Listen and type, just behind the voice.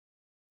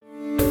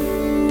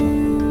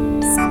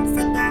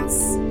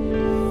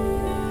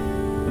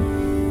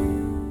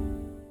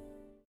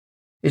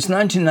It's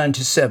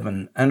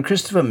 1997, and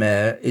Christopher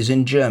Mayer is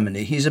in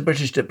Germany. He's a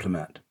British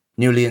diplomat,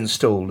 newly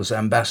installed as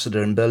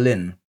ambassador in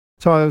Berlin.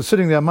 So I was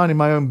sitting there minding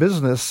my own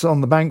business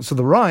on the banks of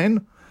the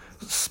Rhine,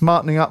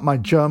 smartening up my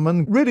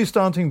German, really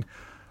starting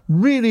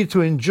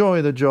to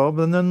enjoy the job,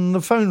 and then the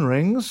phone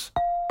rings.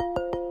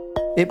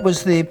 It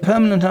was the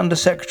permanent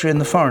Undersecretary in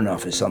the Foreign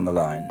Office on the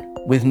line,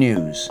 with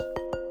news.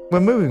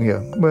 We're moving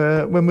you.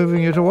 We're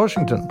moving you to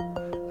Washington.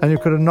 And you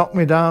could have knocked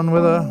me down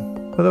with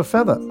a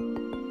feather.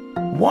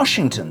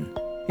 Washington?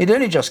 He'd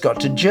only just got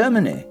to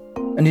Germany,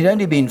 and he'd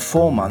only been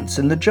 4 months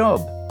in the job.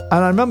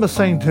 And I remember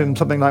saying to him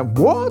something like,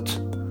 "What?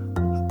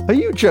 Are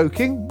you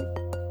joking?"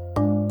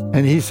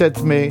 And he said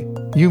to me,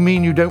 "You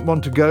mean you don't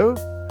want to go?"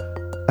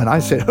 And I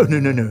said, "Oh, no.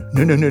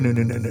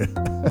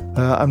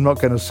 I'm not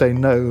going to say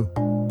no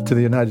to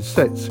the United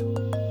States."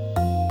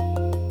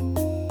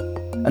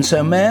 And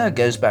so Mayer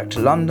goes back to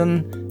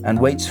London and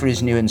waits for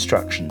his new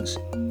instructions.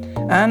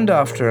 And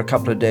after a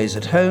couple of days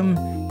at home,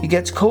 he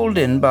gets called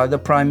in by the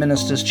Prime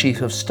Minister's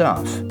Chief of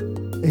Staff.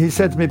 He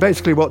said to me,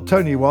 basically what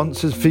Tony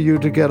wants is for you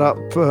to get up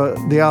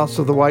the arse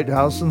of the White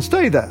House and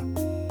stay there.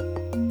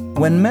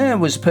 When Mayer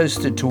was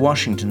posted to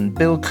Washington,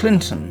 Bill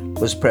Clinton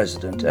was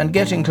president, and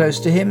getting close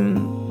to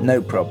him,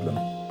 no problem.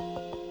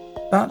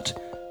 But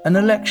an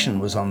election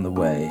was on the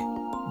way,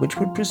 which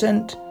would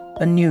present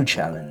a new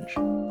challenge.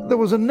 There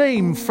was a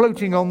name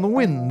floating on the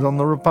wind on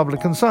the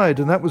Republican side,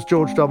 and that was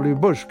George W.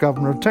 Bush,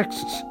 governor of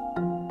Texas.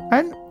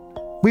 And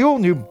we all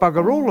knew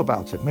bugger all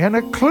about it. We had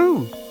a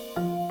clue.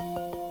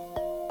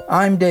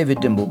 I'm David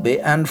Dimbleby,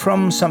 and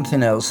from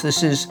Something Else,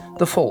 this is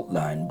The Fault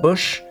Line,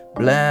 Bush,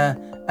 Blair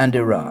and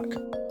Iraq.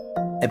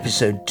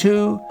 Episode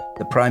 2,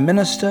 The Prime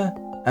Minister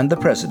and the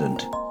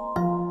President.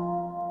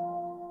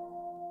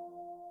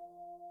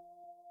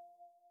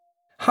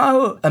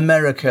 How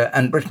America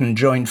and Britain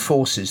joined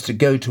forces to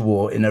go to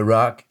war in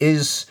Iraq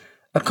is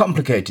a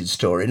complicated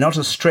story, not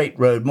a straight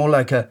road, more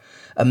like a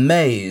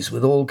maze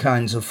with all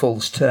kinds of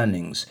false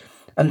turnings.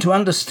 And to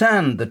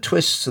understand the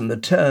twists and the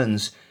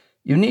turns,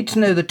 you need to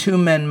know the two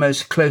men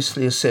most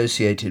closely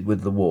associated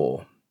with the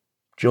war,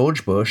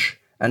 George Bush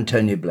and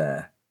Tony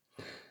Blair.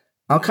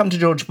 I'll come to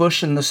George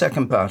Bush in the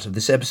second part of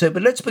this episode,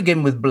 but let's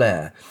begin with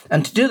Blair.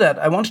 And to do that,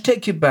 I want to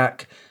take you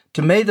back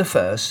to May the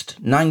 1st,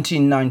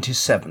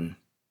 1997,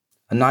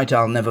 a night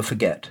I'll never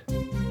forget.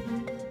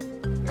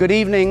 Good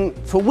evening.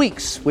 For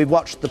weeks, we've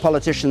watched the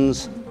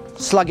politicians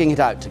slugging it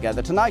out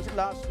together. Tonight, at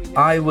last,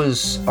 I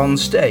was on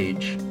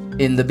stage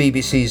in the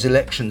BBC's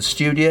election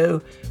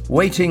studio,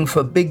 waiting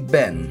for Big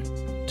Ben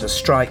to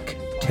strike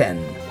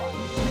 10.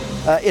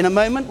 In a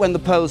moment, when the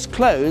polls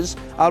close,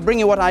 I'll bring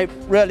you what I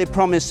really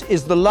promise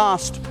is the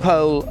last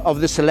poll of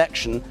this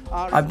election.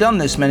 I've done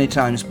this many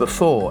times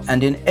before,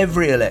 and in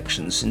every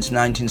election since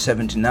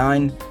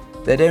 1979,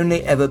 there'd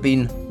only ever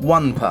been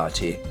one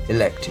party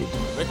elected.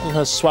 Britain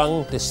has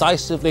swung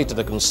decisively to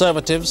the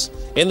Conservatives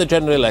in the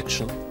general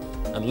election,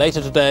 and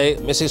later today,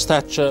 Mrs.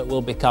 Thatcher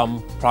will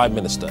become Prime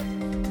Minister.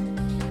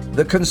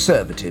 The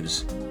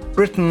Conservatives,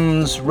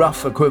 Britain's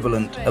rough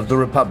equivalent of the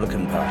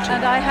Republican Party.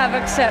 And I have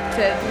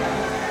accepted.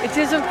 It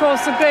is, of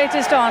course, the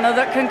greatest honour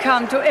that can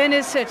come to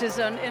any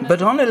citizen.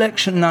 But on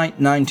election night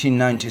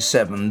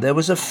 1997, there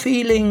was a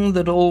feeling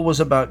that all was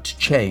about to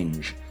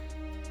change.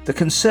 The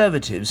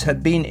Conservatives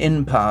had been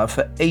in power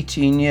for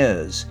 18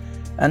 years,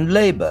 and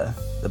Labour,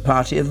 the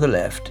party of the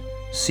left,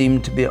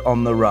 seemed to be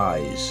on the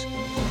rise.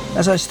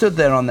 As I stood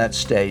there on that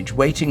stage,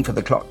 waiting for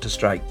the clock to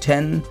strike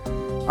 10,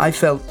 I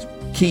felt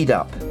keyed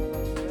up.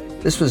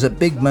 This was a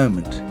big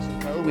moment.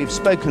 We've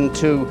spoken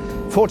to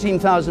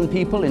 14,000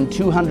 people in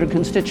 200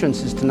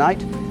 constituencies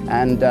tonight,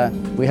 and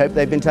we hope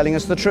they've been telling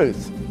us the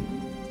truth.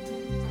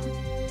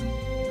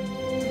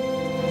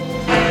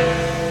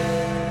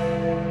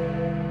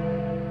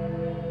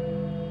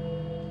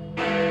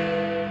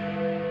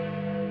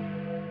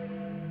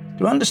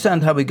 To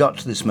understand how we got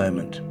to this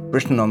moment,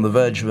 Britain on the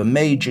verge of a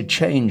major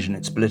change in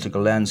its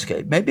political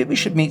landscape, maybe we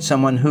should meet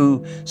someone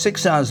who,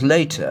 6 hours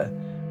later,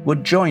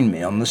 would join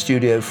me on the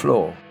studio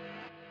floor.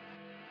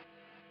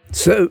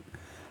 So,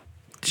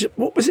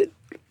 what was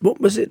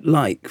it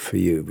like for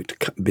you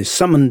to be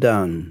summoned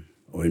down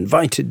or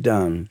invited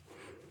down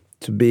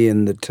to be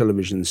in the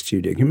television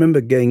studio? Can you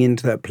remember going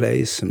into that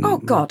place? Oh,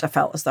 God, I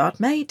felt as though I'd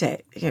made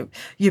it.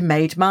 You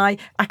made I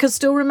can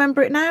still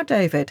remember it now,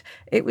 David.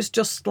 It was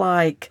just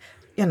like,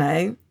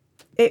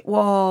 it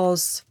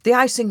was the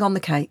icing on the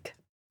cake.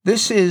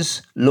 This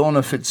is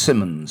Lorna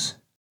Fitzsimmons.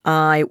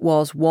 I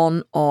was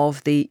one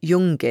of the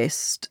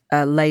youngest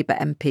Labour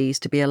MPs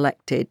to be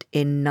elected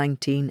in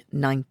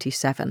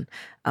 1997,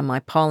 and my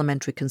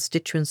parliamentary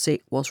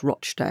constituency was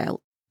Rochdale.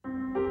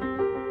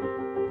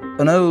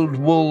 An old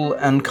wool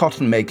and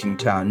cotton-making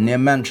town near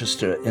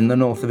Manchester in the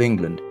north of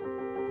England.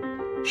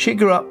 She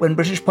grew up when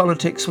British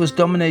politics was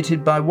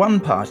dominated by one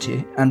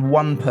party and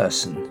one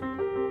person,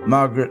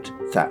 Margaret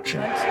Thatcher.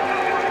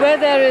 Where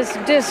there is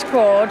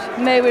discord,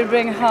 may we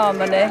bring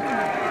harmony.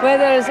 Where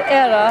there is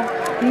error,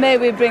 may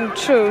we bring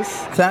truth.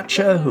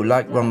 Thatcher, who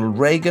like Ronald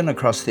Reagan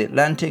across the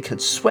Atlantic,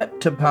 had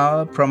swept to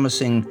power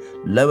promising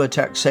lower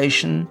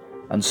taxation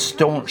and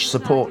staunch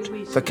support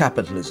for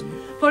capitalism.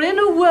 For in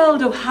a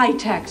world of high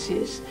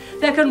taxes,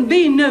 there can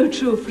be no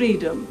true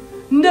freedom,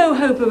 no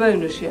hope of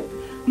ownership,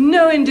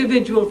 no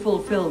individual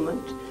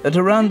fulfilment. At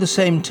around the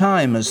same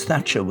time as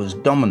Thatcher was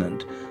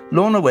dominant,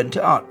 Lorna went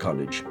to art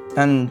college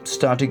and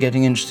started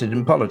getting interested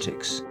in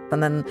politics.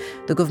 And then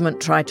the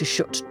government tried to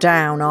shut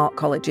down art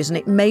colleges, and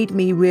it made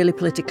me really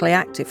politically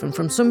active. And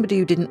from somebody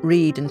who didn't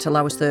read until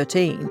I was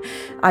 13,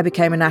 I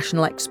became a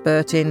national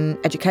expert in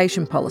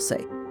education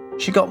policy.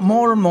 She got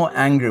more and more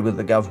angry with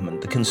the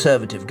government, the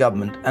Conservative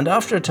government, and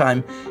after a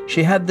time,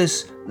 she had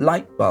this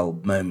light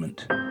bulb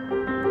moment.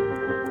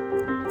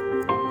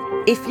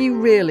 If you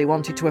really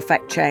wanted to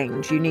affect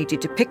change, you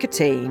needed to pick a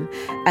team,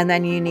 and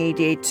then you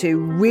needed to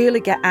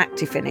really get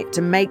active in it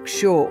to make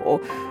sure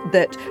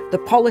that the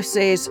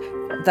policies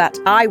that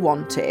I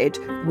wanted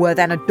were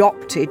then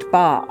adopted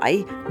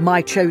by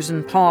my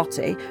chosen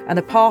party, and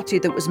the party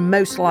that was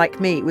most like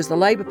me was the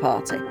Labour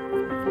Party.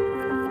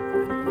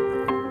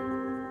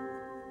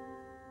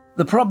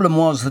 The problem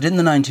was that in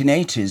the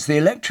 1980s, the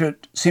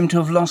electorate seemed to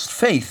have lost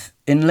faith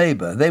in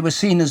Labour. They were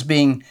seen as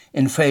being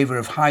in favour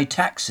of high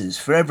taxes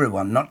for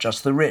everyone, not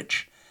just the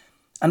rich.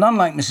 And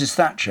unlike Mrs.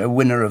 Thatcher,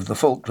 winner of the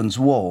Falklands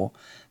War,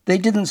 they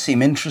didn't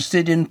seem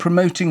interested in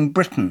promoting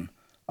Britain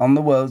on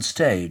the world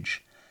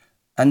stage.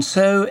 And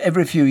so,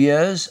 every few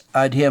years,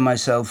 I'd hear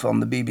myself on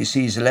the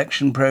BBC's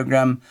election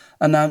programme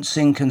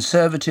announcing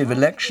Conservative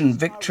election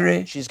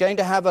victory. She's going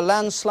to have a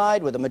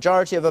landslide with a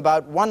majority of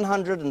about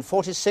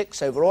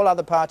 146 over all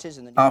other parties.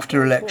 In the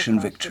After election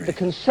victory. The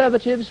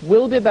Conservatives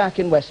will be back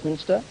in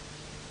Westminster.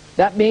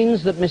 That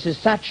means that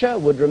Mrs. Thatcher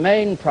would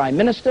remain Prime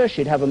Minister.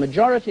 She'd have a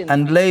majority.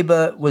 And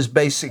Labour was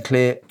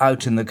basically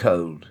out in the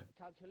cold.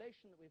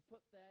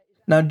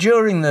 Now,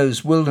 during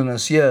those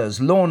wilderness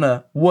years,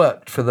 Lorna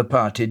worked for the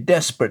party,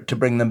 desperate to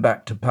bring them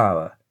back to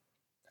power.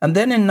 And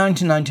then in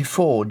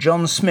 1994,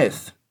 John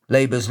Smith,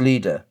 Labour's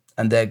leader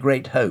and their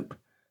great hope,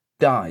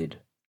 died.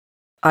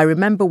 I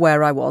remember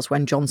where I was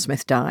when John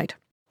Smith died,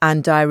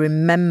 and I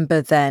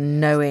remember then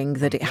knowing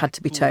that it had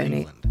to be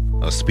Tony.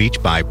 A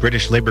speech by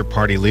British Labour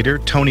Party leader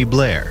Tony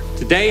Blair.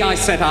 Today I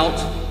set out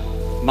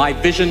my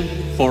vision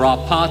for our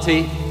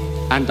party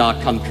and our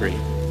country.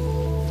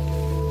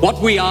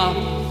 What we are,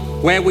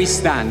 where we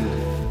stand,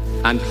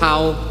 and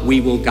how we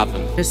will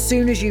govern. As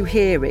soon as you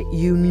hear it,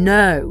 you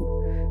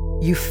know,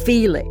 you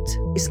feel it.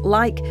 It's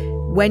like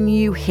when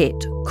you hit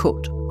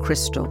cut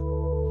crystal.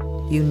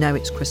 You know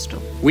it's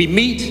crystal. We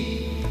meet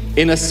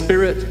in a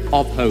spirit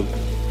of hope.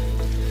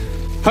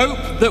 Hope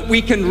that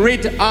we can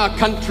rid our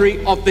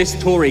country of this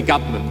Tory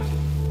government,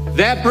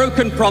 their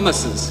broken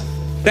promises,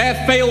 their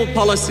failed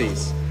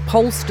policies.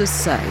 Pollsters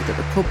say that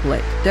the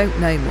public don't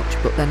know much,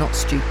 but they're not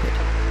stupid.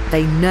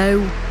 They know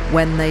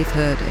when they've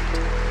heard it.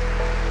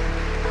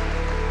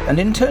 And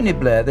in Tony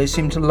Blair, they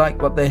seemed to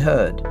like what they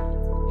heard.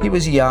 He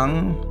was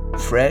young,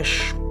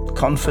 fresh,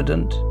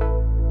 confident,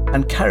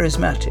 and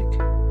charismatic.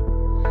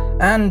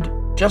 And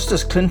just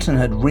as Clinton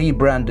had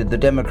rebranded the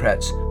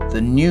Democrats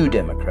the New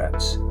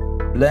Democrats,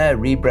 Blair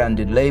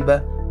rebranded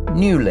Labour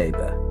New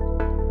Labour.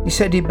 He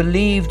said he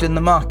believed in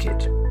the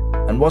market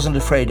and wasn't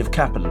afraid of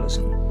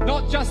capitalism.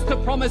 Not just to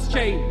promise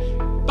change,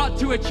 but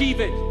to achieve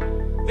it.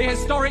 The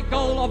historic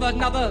goal of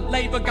another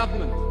Labour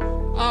government.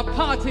 Our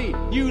party,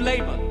 New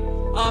Labour.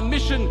 Our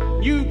mission,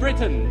 New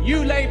Britain.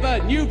 New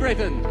Labour, New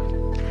Britain.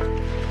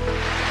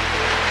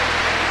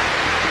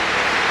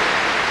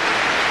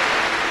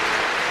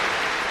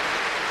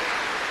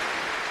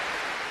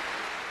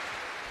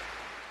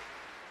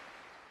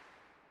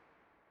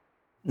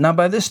 Now,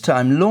 by this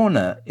time,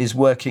 Lorna is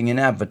working in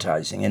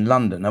advertising in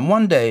London, and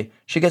one day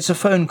she gets a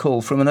phone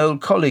call from an old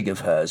colleague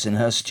of hers in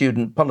her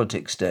student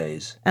politics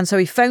days. And so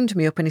he phoned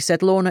me up and he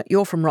said, Lorna,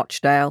 you're from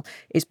Rochdale.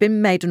 It's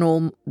been made an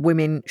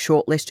all-women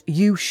shortlist.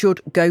 You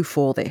should go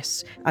for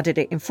this. I did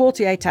it in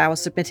 48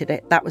 hours, submitted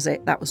it. That was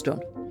it. That was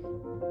done.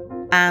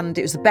 And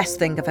it was the best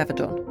thing I've ever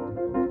done.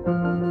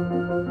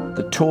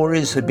 The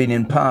Tories had been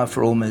in power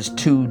for almost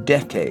 2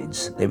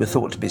 decades. They were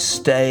thought to be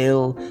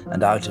stale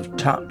and out of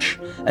touch,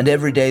 and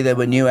every day there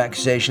were new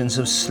accusations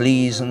of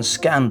sleaze and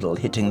scandal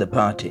hitting the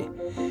party.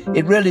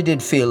 It really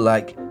did feel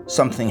like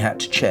something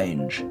had to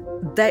change.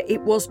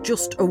 It was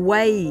just a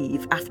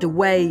wave after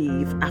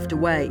wave after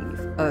wave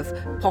of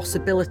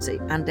possibility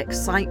and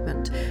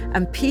excitement,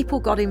 and people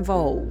got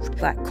involved.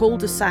 That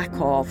cul-de-sac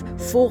of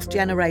 4th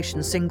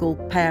generation single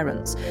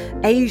parents,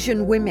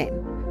 Asian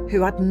women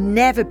who had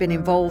never been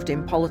involved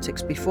in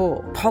politics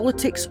before.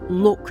 Politics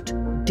looked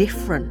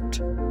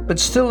different. But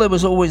still there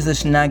was always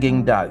this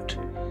nagging doubt.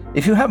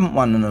 If you haven't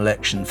won an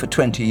election for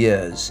 20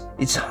 years,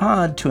 it's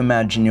hard to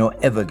imagine you're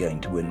ever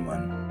going to win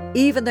one.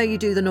 Even though you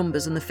do the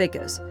numbers and the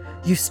figures,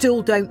 you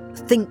still don't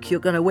think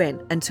you're going to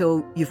win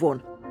until you've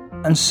won.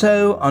 And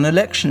so on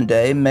election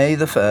day, May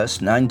the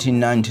 1st,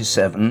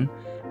 1997,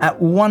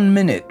 at 1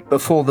 minute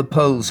before the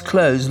polls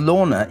close,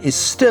 Lorna is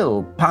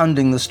still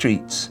pounding the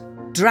streets.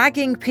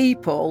 Dragging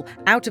people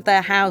out of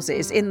their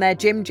houses in their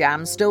gym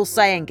jams, still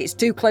saying it's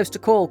too close to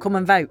call, come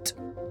and vote.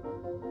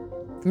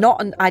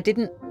 I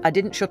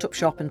didn't shut up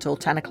shop until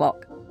 10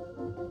 o'clock.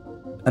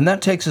 And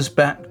that takes us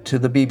back to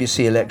the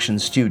BBC election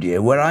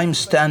studio, where I'm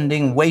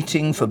standing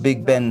waiting for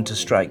Big Ben to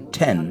strike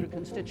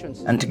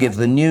 10 and to give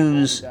the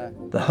news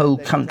the whole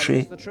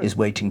country is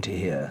waiting to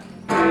hear.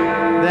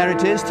 There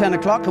it is, 10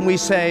 o'clock, and we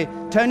say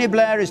Tony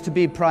Blair is to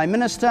be Prime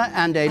Minister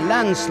and a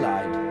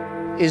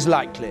landslide is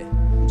likely.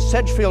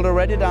 Sedgefield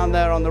already down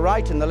there on the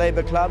right in the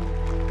Labour Club,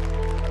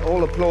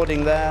 all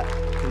applauding there.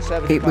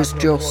 It was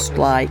just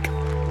like,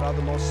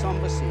 rather more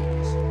somber scenes.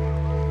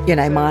 You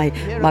know, my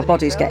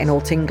body's getting all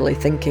tingly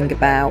thinking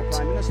about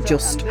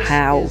just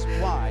how,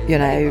 you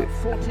know,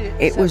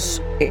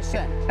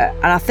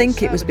 and I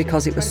think it was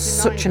because it was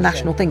such a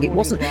national thing. It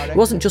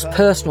wasn't just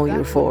personal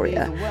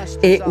euphoria,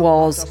 it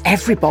was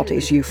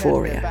everybody's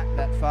euphoria.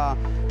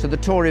 To the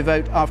Tory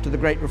vote after the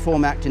Great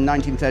Reform Act in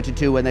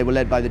 1932 when they were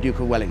led by the Duke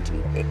of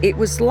Wellington. It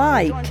was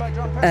like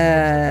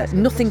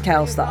nothing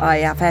else that I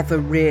have ever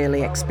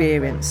really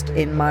experienced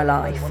in my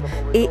life.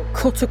 It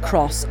cut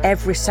across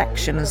every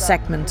section and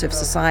segment of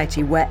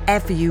society.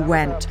 Wherever you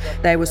went,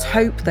 there was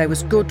hope, there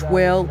was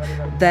goodwill,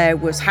 there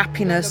was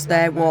happiness,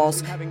 there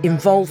was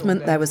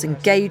involvement, there was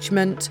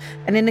engagement.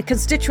 And in a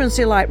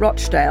constituency like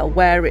Rochdale,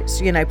 where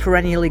it's, you know,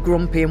 perennially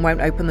grumpy and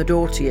won't open the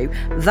door to you,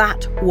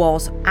 that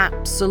was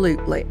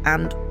absolutely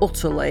and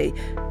utterly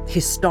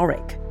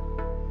historic.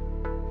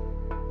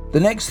 The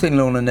next thing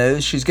Lorna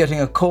knows, she's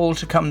getting a call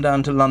to come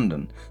down to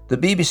London. The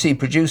BBC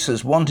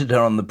producers wanted her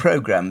on the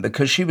programme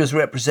because she was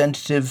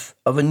representative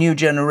of a new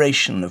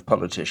generation of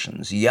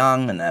politicians,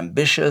 young and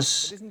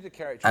ambitious,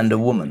 and a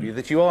woman.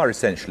 That you are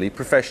essentially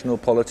professional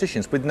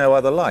politicians with no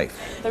other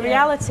life. The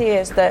reality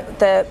is that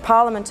the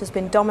Parliament has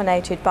been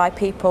dominated by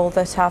people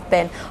that have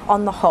been,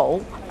 on the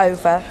whole,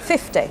 over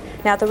 50.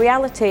 Now, the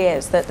reality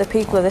is that the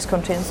people of this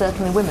country, and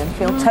certainly women,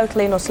 feel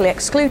totally and utterly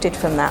excluded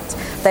from that.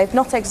 They've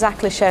not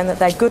exactly shown that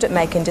they're good at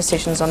making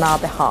decisions on our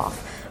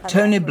behalf.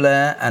 Tony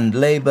Blair and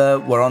Labour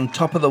were on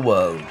top of the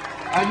world.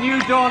 A new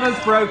dawn has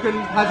broken,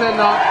 has it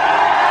not?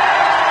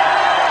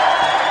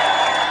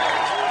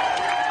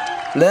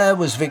 Blair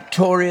was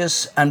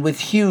victorious and with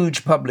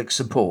huge public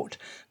support,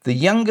 the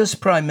youngest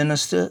Prime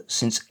Minister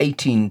since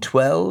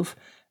 1812,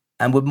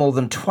 and with more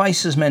than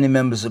twice as many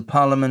members of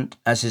Parliament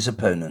as his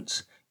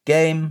opponents.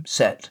 Game,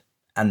 set,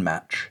 and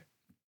match.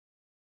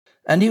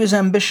 And he was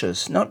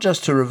ambitious, not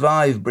just to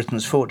revive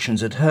Britain's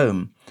fortunes at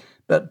home,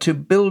 but to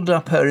build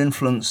up her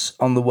influence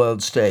on the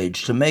world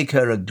stage, to make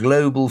her a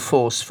global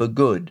force for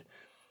good.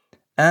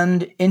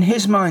 And in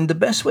his mind, the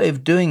best way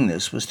of doing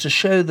this was to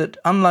show that,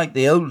 unlike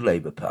the old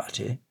Labour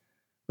Party,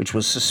 which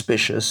was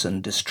suspicious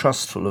and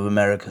distrustful of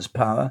America's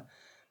power,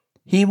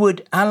 he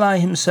would ally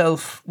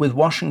himself with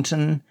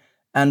Washington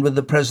and with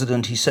the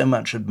president he so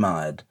much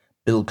admired,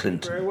 Bill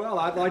Clinton. Very well,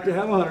 I'd like to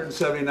have a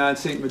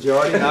 179-seat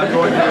majority, and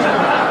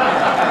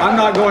I'm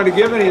not going to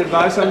give any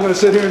advice. I'm going to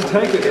sit here and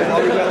take it. And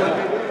I'll be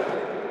glad.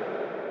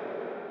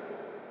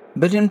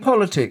 But in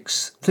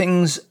politics,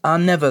 things are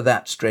never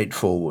that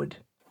straightforward.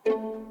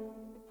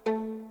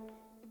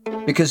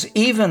 Because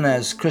even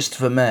as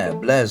Christopher Mayer,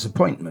 Blair's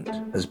appointment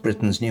as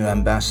Britain's new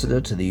ambassador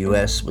to the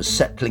US, was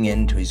settling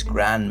into his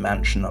grand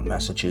mansion on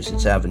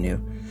Massachusetts Avenue,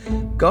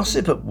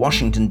 gossip at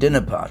Washington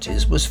dinner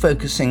parties was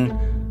focusing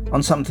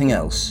on something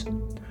else.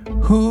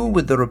 Who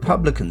would the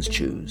Republicans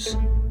choose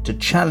to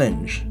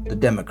challenge the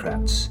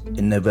Democrats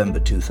in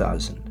November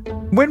 2000?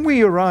 When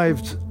we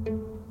arrived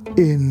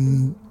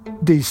in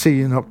DC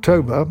in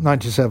October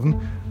 97,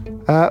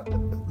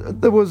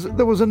 there was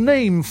a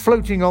name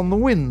floating on the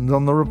wind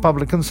on the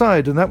Republican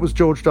side, and that was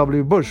George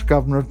W. Bush,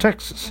 governor of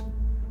Texas.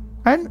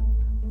 And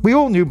we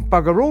all knew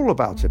bugger all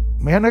about it.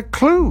 We had a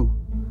clue.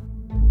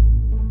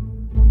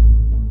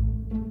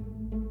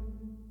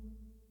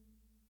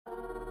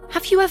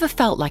 Have you ever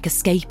felt like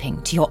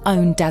escaping to your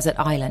own desert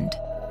island?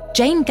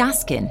 Jane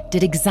Gaskin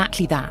did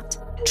exactly that,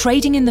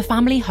 trading in the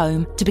family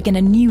home to begin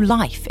a new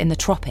life in the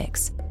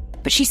tropics.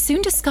 But she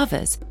soon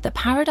discovers that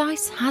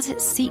paradise has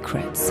its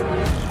secrets.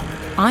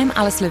 I'm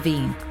Alice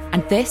Levine,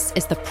 and this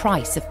is The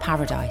Price of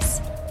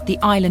Paradise, the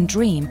island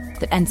dream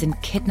that ends in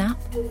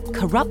kidnap,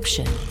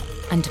 corruption,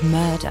 and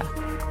murder.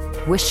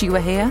 Wish you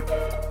were here?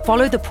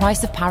 Follow The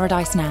Price of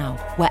Paradise now,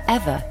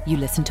 wherever you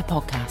listen to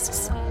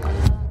podcasts.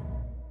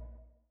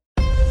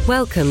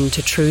 Welcome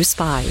to True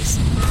Spies,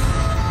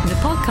 the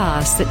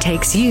podcast that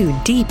takes you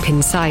deep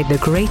inside the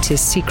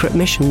greatest secret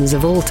missions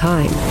of all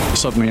time.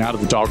 Suddenly out of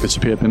the darkness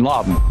appeared Bin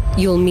Laden.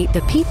 You'll meet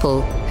the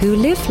people who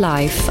live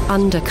life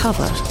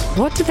undercover.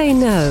 What do they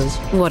know?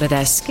 What are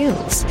their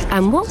skills?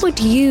 And what would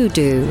you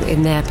do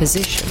in their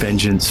position?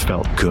 Vengeance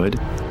felt good.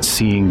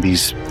 Seeing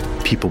these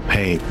people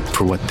pay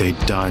for what they'd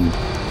done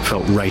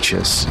felt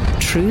righteous.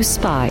 True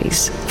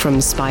Spies from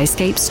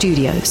Spyscape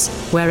Studios,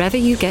 wherever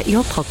you get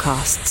your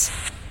podcasts.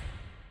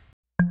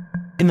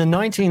 In the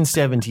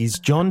 1970s,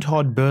 John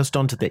Todd burst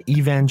onto the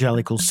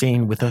evangelical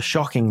scene with a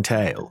shocking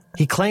tale.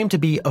 He claimed to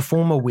be a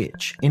former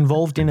witch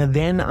involved in a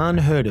then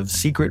unheard-of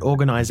secret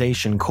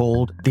organization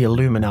called the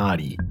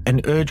Illuminati,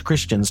 and urged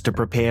Christians to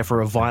prepare for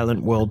a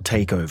violent world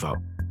takeover.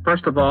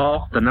 First of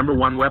all, the number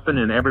one weapon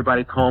in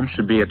everybody's home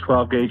should be a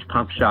 12-gauge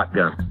pump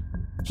shotgun.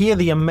 Hear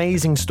the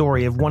amazing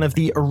story of one of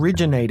the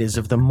originators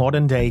of the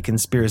modern-day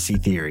conspiracy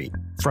theory.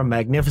 From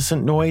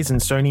Magnificent Noise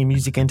and Sony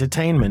Music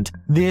Entertainment,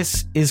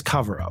 this is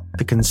Cover Up,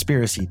 the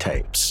conspiracy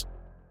tapes.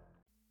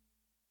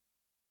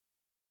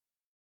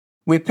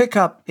 We pick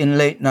up in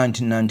late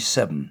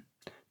 1997.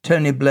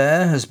 Tony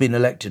Blair has been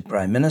elected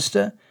Prime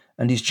Minister,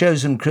 and he's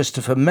chosen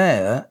Christopher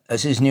Meyer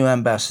as his new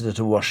ambassador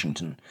to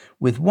Washington,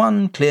 with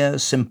one clear,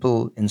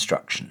 simple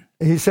instruction.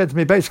 He said to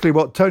me, basically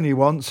what Tony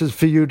wants is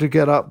for you to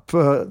get up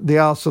the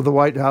arse of the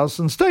White House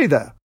and stay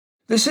there.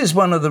 This is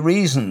one of the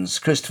reasons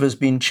Christopher's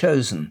been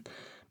chosen,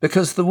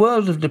 because the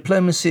world of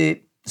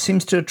diplomacy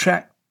seems to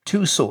attract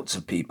two sorts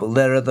of people.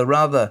 There are the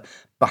rather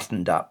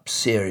buttoned-up,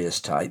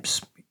 serious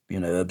types,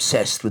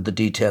 obsessed with the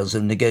details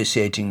of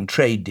negotiating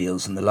trade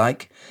deals and the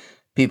like,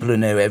 people who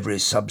know every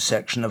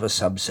subsection of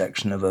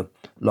a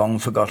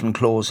long-forgotten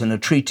clause in a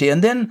treaty.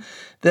 And then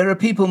there are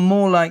people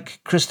more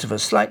like Christopher,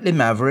 slightly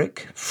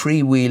maverick,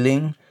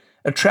 freewheeling,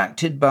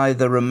 attracted by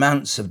the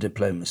romance of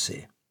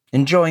diplomacy,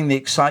 enjoying the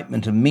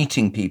excitement of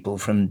meeting people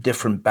from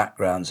different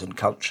backgrounds and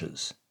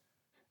cultures.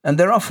 And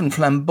they're often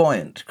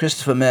flamboyant.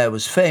 Christopher Meyer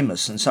was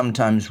famous and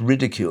sometimes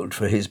ridiculed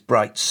for his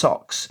bright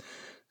socks,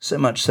 so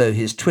much so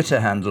his Twitter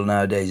handle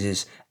nowadays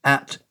is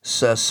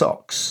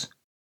 @SirSocks.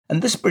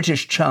 And this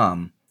British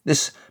charm,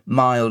 this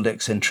mild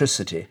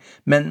eccentricity,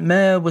 meant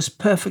Meyer was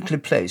perfectly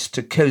placed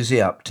to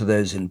cosy up to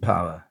those in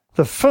power.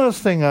 The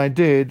first thing I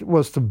did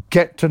was to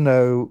get to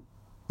know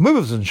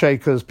movers and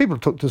shakers, people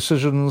who took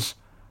decisions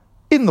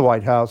in the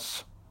White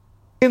House,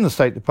 in the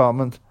State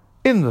Department,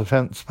 in the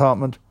Defense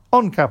Department,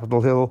 on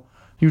Capitol Hill.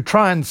 You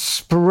try and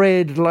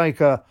spread like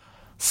a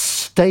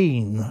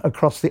stain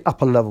across the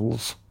upper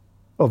levels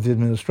of the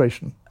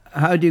administration.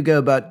 How do you go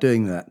about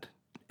doing that?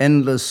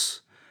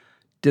 Endless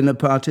dinner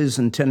parties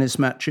and tennis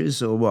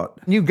matches, or what?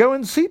 You go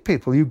and see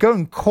people. You go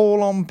and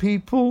call on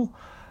people,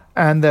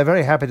 and they're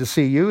very happy to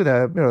see you.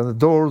 The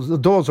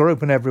doors are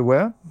open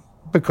everywhere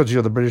because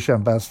you're the British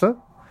ambassador,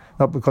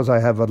 not because I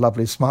have a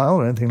lovely smile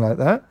or anything like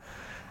that.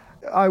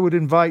 I would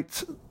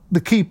invite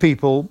the key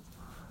people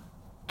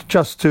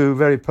just to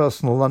very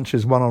personal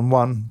lunches,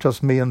 one-on-one,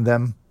 just me and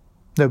them,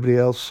 nobody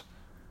else,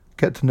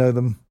 get to know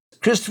them.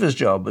 Christopher's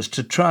job was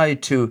to try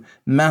to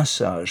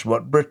massage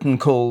what Britain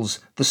calls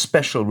the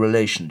special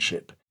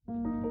relationship.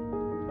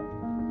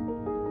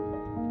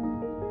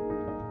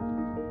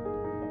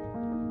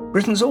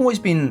 Britain's always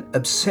been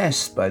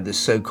obsessed by this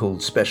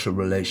so-called special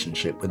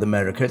relationship with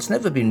America. It's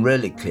never been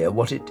really clear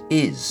what it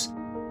is.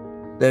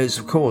 There is,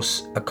 of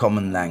course, a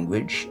common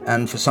language,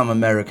 and for some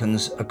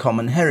Americans, a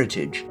common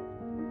heritage.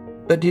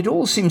 But it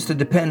all seems to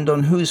depend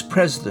on who's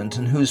president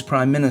and who's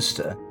prime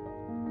minister.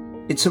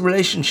 It's a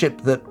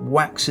relationship that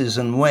waxes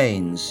and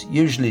wanes,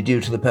 usually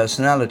due to the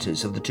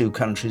personalities of the two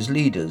countries'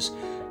 leaders.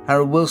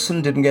 Harold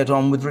Wilson didn't get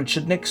on with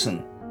Richard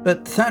Nixon,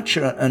 but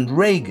Thatcher and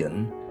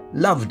Reagan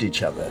loved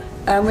each other.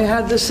 And we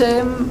had the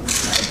same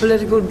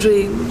political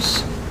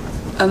dreams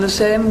and the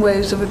same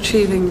ways of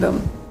achieving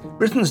them.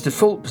 Britain's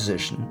default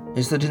position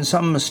is that in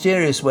some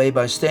mysterious way,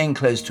 by staying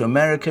close to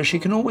America, she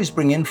can always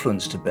bring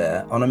influence to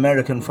bear on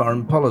American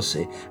foreign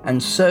policy,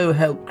 and so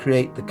help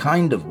create the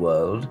kind of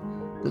world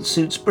that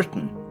suits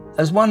Britain.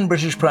 As one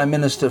British Prime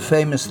Minister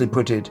famously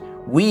put it,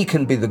 we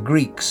can be the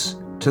Greeks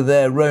to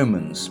their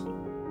Romans.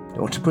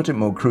 Or to put it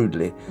more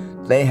crudely,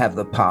 they have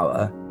the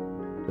power,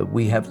 but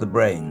we have the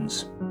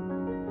brains.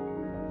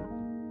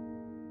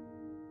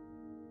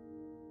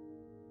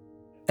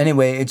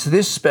 Anyway, it's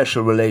this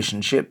special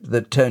relationship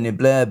that Tony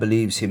Blair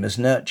believes he must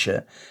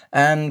nurture,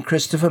 and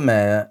Christopher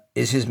Meyer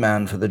is his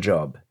man for the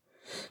job.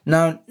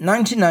 Now,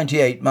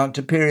 1998 marked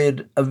a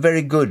period of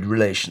very good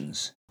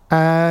relations.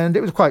 And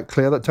it was quite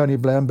clear that Tony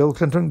Blair and Bill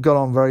Clinton got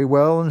on very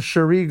well, and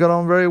Cherie got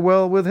on very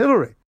well with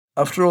Hillary.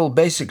 After all,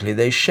 basically,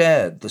 they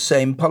shared the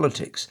same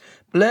politics.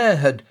 Blair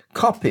had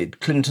copied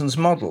Clinton's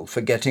model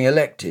for getting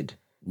elected.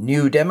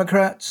 New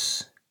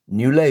Democrats,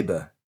 New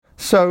Labour.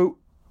 So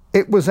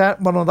it was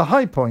at one of the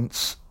high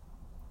points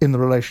in the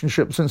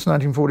relationship since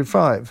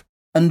 1945.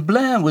 And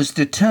Blair was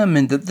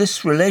determined that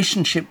this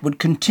relationship would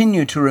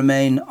continue to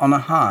remain on a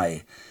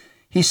high.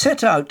 He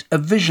set out a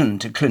vision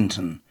to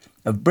Clinton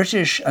of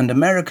British and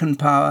American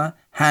power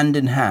hand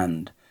in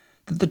hand,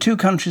 that the two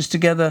countries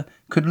together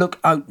could look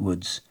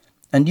outwards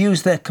and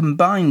use their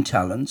combined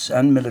talents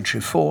and military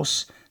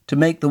force to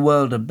make the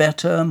world a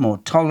better, more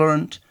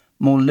tolerant,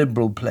 more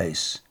liberal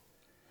place.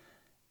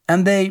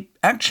 And they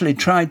actually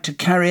tried to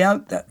carry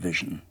out that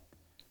vision.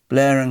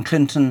 Blair and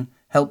Clinton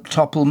helped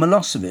topple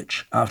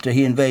Milosevic after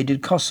he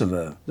invaded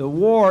Kosovo. The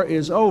war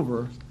is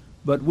over,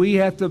 but we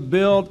have to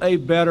build a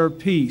better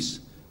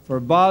peace for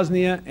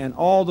Bosnia and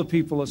all the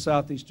people of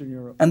southeastern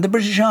Europe. And the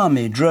British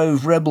Army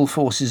drove rebel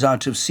forces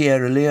out of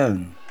Sierra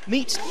Leone.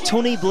 Meet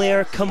Tony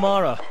Blair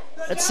Camara.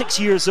 At 6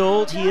 years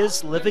old, he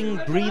is living,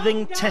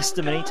 breathing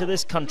testimony to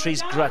this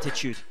country's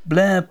gratitude.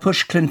 Blair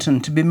pushed Clinton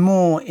to be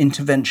more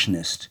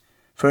interventionist,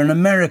 for an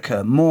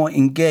America more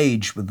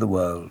engaged with the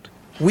world.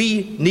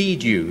 We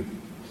need you.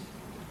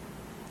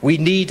 We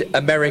need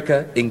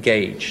America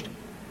engaged.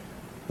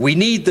 We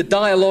need the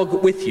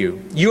dialogue with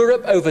you.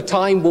 Europe over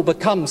time will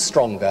become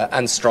stronger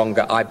and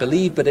stronger, I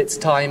believe, but its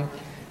time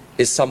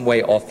is some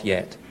way off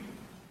yet.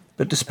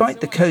 But despite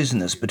the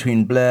coziness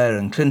between Blair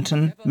and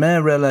Clinton,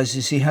 Mair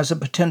realises he has a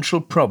potential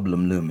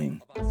problem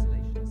looming.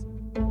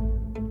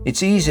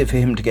 It's easy for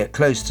him to get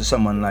close to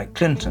someone like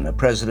Clinton, a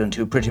president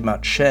who pretty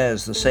much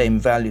shares the same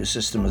value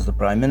system as the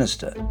Prime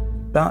Minister.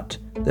 But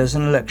there's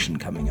an election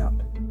coming up.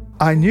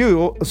 I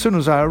knew as soon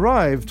as I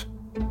arrived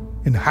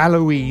in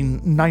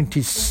Halloween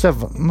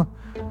 97,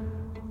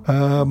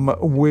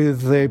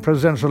 with the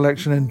presidential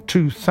election in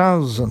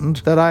 2000,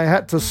 that I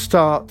had to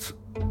start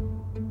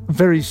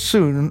very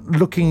soon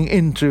looking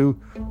into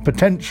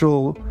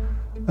potential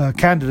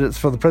candidates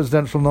for the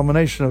presidential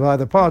nomination of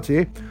either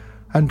party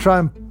and try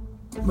and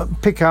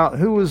pick out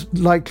who was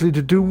likely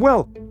to do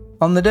well.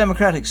 On the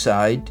Democratic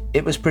side,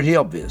 it was pretty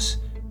obvious.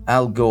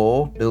 Al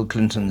Gore, Bill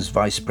Clinton's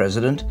vice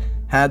president,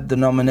 had the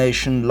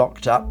nomination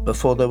locked up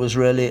before there was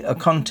really a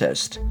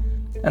contest.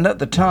 And at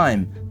the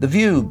time, the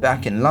view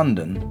back in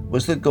London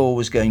was that Gore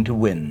was going to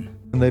win.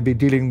 And they'd be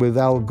dealing with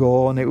Al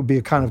Gore, and it would be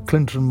a kind of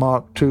Clinton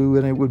Mark II,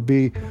 and it would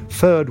be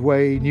third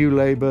way, New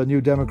Labour,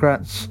 New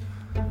Democrats,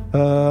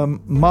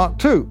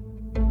 Mark II.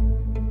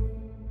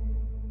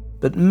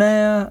 But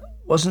Mair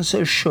wasn't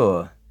so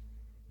sure.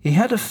 He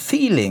had a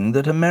feeling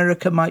that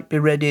America might be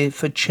ready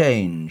for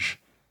change,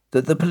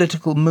 that the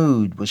political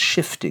mood was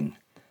shifting,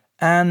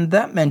 and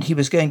that meant he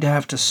was going to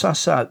have to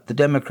suss out the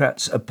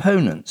Democrats'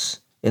 opponents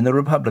in the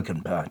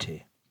Republican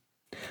Party.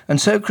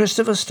 And so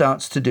Christopher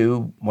starts to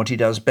do what he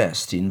does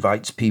best. He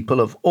invites people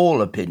of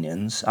all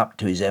opinions up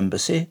to his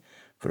embassy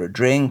for a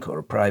drink or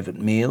a private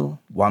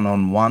meal,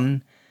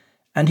 one-on-one,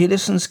 and he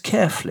listens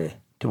carefully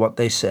to what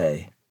they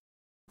say.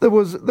 There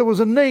was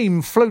a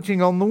name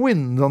floating on the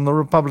wind on the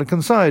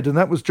Republican side, and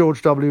that was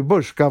George W.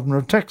 Bush, governor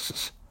of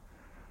Texas.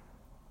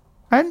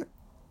 And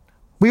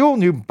we all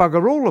knew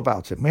bugger all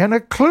about him. We had a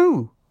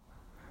clue.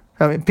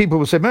 I mean, people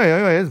would say,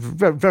 "Oh,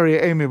 he's a very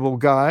amiable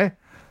guy,"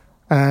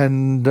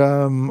 and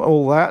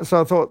all that.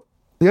 So I thought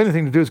the only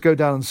thing to do is go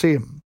down and see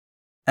him.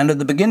 And at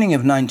the beginning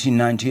of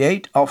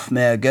 1998, off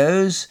Mair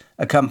goes,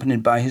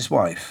 accompanied by his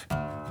wife.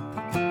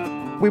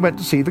 We went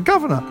to see the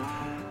governor,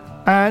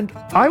 and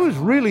I was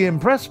really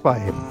impressed by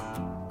him.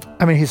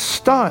 I mean, his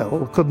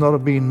style could not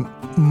have been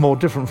more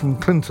different from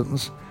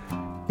Clinton's.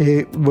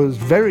 It was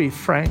very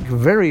frank,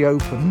 very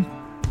open.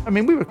 I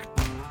mean, we were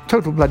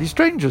total bloody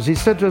strangers. He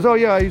said to us, "Oh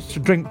yeah, I used to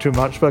drink too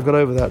much, but I got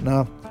over that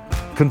now,"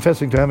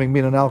 confessing to having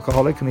been an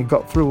alcoholic, and he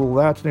got through all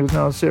that, and he was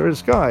now a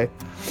serious guy.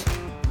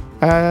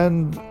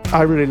 And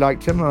I really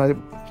liked him, and I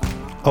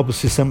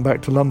obviously sent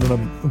back to London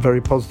a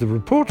very positive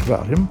report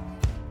about him.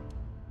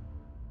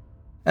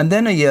 And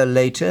then a year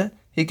later,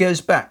 he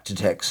goes back to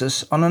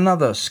Texas on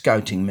another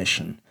scouting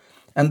mission.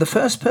 And the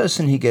first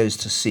person he goes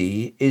to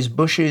see is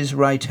Bush's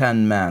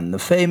right-hand man, the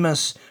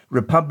famous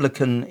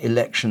Republican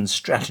election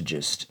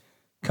strategist,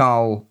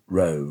 Karl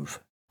Rove.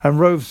 And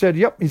Rove said,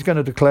 "Yep, he's going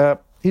to declare,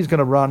 he's going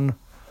to run,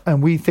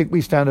 and we think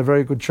we stand a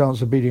very good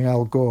chance of beating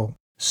Al Gore."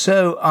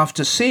 So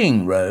after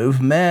seeing Rove,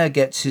 Mair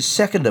gets his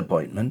second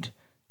appointment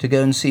to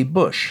go and see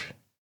Bush.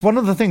 One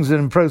of the things that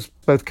impressed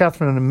both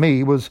Catherine and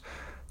me was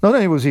not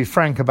only was he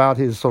frank about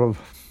his sort of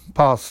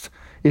past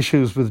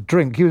issues with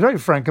drink, he was very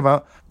frank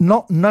about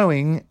not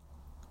knowing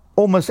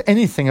almost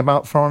anything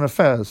about foreign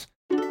affairs.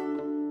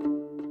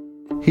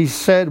 He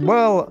said,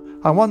 "Well,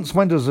 I once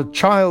went as a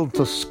child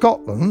to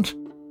Scotland."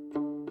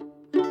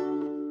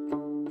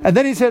 And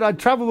then he said, "I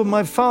travelled with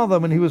my father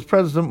when he was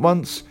president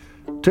once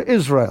to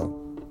Israel."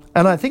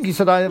 And I think he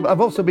said,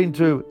 "I've also been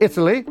to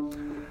Italy.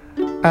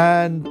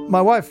 And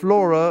my wife,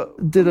 Laura,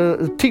 did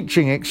a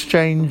teaching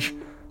exchange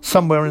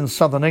somewhere in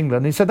southern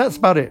England." He said, "That's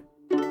about it.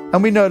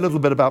 And we know a little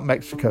bit about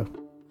Mexico."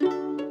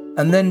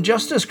 And then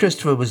just as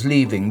Christopher was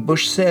leaving,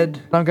 Bush said,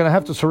 "I'm going to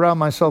have to surround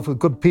myself with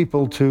good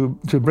people to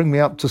bring me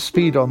up to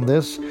speed on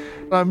this.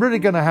 I'm really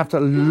going to have to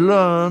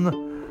learn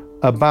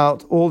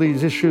about all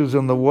these issues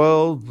in the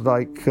world,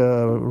 like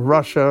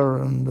Russia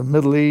and the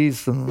Middle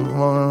East."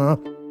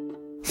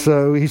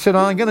 So he said,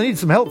 "I'm going to need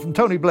some help from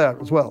Tony Blair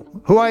as well,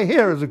 who I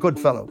hear is a good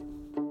fellow."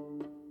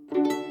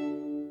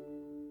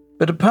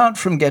 But apart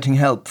from getting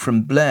help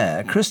from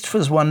Blair,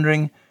 Christopher's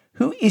wondering,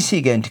 who is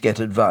he going to get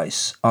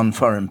advice on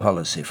foreign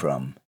policy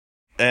from?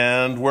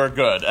 And we're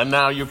good. And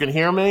now you can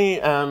hear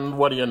me, and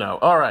what do you know?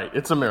 All right,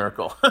 it's a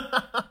miracle.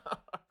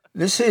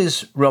 This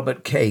is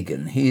Robert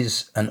Kagan.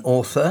 He's an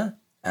author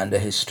and a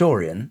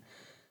historian,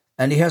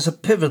 and he has a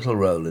pivotal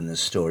role in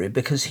this story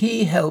because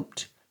he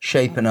helped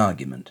shape an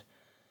argument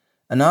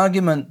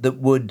that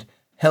would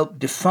help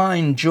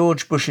define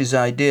George Bush's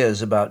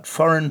ideas about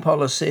foreign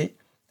policy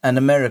and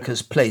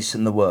America's place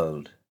in the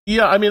world.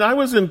 Yeah, I mean, I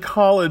was in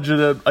college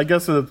at I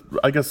guess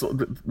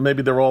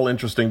maybe they're all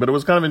interesting, but it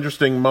was kind of an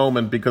interesting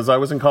moment because I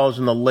was in college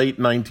in the late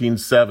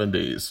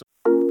 1970s.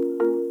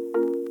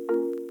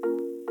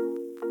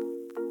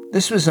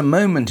 This was a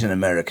moment in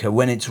America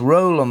when its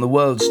role on the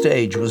world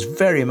stage was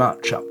very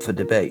much up for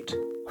debate.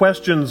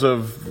 questions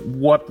of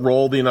what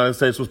role the United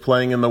States was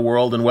playing in the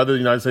world and whether the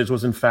United States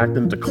was in fact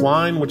in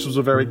decline, which was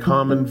a very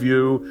common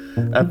view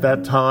at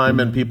that time,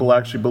 and people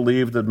actually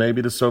believed that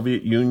maybe the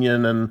Soviet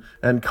Union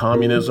and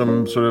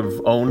communism sort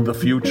of owned the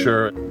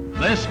future.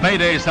 This May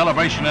Day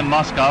celebration in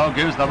Moscow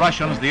gives the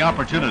Russians the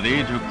opportunity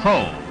to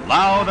crow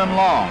loud and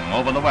long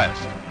over the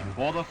West.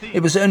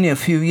 It was only a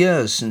few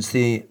years since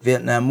the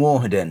Vietnam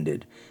War had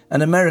ended,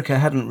 and America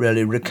hadn't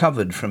really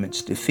recovered from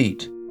its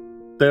defeat.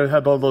 They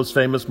had all those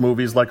famous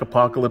movies like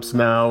Apocalypse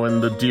Now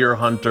and The Deer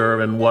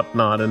Hunter and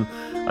whatnot, and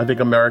I think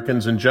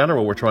Americans in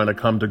general were trying to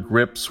come to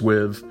grips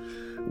with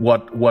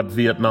what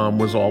Vietnam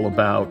was all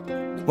about.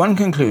 One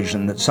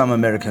conclusion that some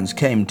Americans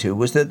came to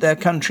was that their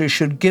country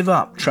should give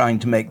up trying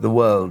to make the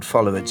world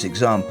follow its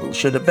example,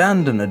 should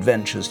abandon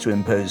adventures to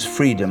impose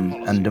freedom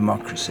and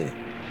democracy.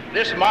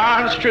 This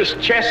monstrous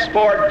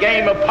chessboard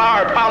game of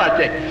power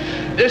politics,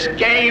 this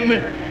game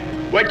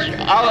which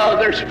all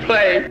others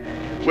play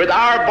with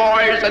our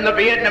boys and the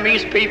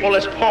Vietnamese people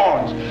as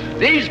pawns.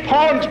 These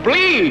pawns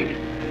bleed,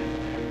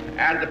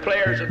 and the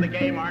players of the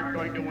game aren't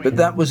going to win. But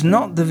that was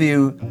not the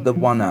view that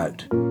won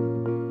out.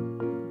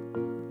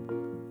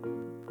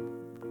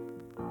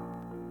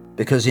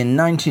 Because in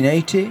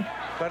 1980...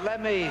 But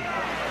let me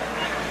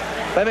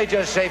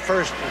just say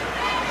first...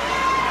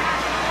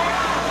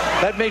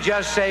 Let me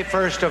just say,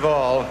 first of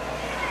all,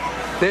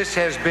 this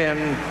has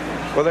been,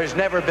 well, there's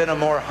never been a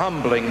more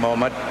humbling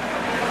moment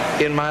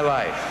in my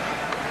life.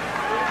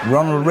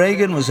 Ronald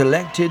Reagan was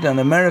elected, and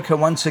America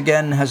once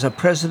again has a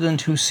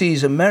president who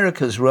sees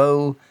America's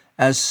role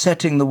as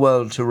setting the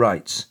world to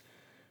rights,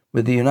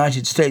 with the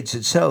United States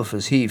itself,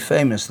 as he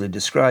famously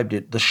described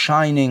it, the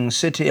shining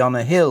city on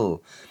a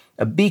hill,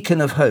 a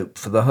beacon of hope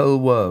for the whole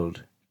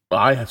world.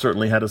 I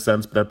certainly had a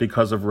sense that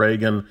because of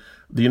Reagan,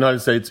 the United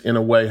States, in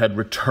a way, had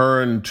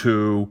returned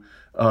to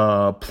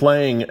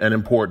playing an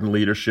important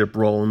leadership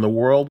role in the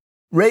world.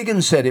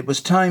 Reagan said it was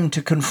time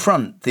to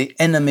confront the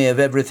enemy of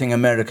everything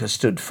America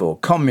stood for,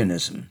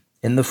 communism,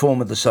 in the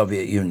form of the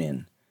Soviet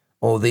Union,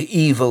 or the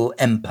evil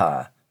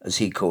empire, as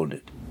he called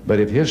it. But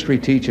if history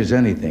teaches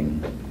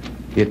anything,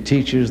 it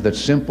teaches that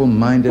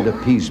simple-minded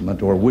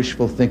appeasement or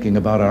wishful thinking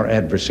about our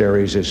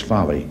adversaries is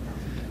folly.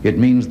 It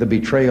means the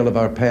betrayal of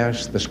our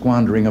past, the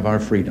squandering of our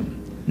freedom.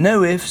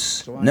 No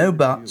ifs, no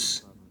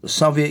buts. The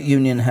Soviet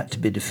Union had to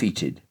be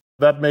defeated.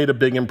 That made a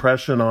big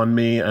impression on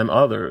me and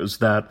others,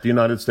 that the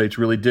United States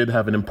really did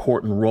have an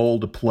important role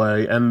to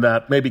play, and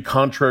that maybe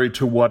contrary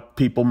to what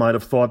people might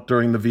have thought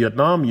during the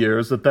Vietnam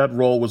years, that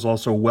role was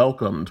also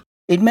welcomed.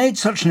 It made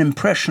such an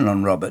impression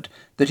on Robert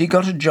that he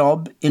got a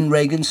job in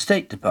Reagan's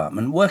State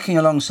Department, working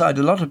alongside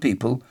a lot of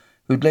people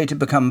who'd later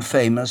become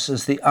famous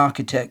as the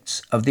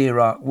architects of the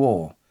Iraq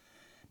War.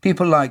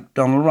 People like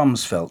Donald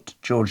Rumsfeld,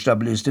 George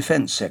W.'s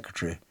defense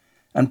secretary,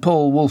 and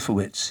Paul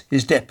Wolfowitz,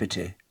 his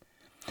deputy.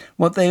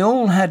 What they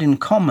all had in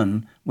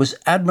common was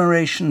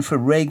admiration for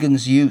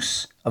Reagan's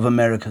use of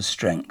America's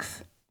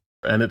strength.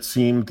 And it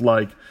seemed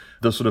like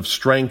the sort of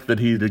strength that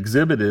he'd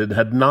exhibited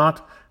had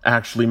not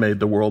actually made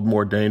the world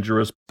more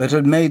dangerous, but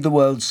had made the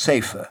world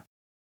safer.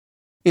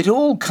 It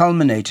all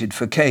culminated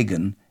for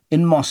Kagan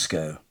in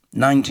Moscow,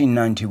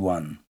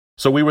 1991.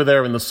 So we were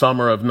there in the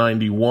summer of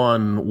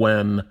 91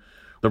 when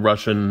the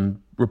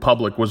Russian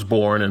Republic was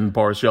born and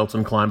Boris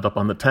Yeltsin climbed up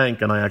on the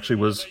tank, and I actually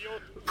was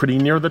pretty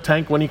near the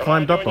tank when he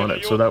climbed up on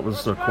it, so that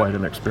was quite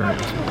an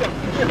experience.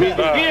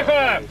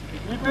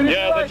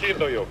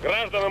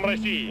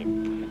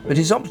 But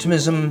his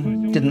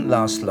optimism didn't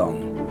last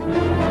long.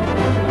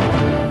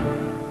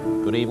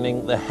 Good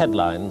evening. The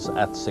headlines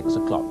at 6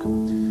 o'clock.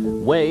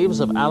 Waves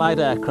of Allied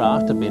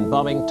aircraft have been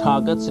bombing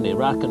targets in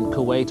Iraq and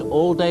Kuwait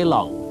all day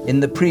long. In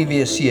the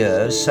previous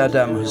years,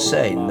 Saddam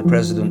Hussein, the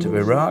president of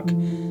Iraq,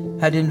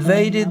 had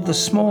invaded the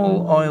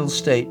small oil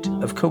state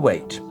of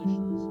Kuwait.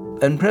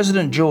 And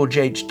President George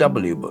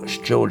H.W. Bush,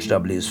 George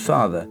W.'s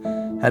father,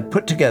 had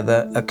put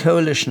together a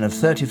coalition of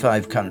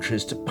 35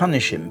 countries to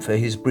punish him for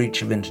his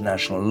breach of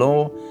international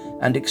law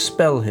and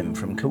expel him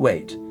from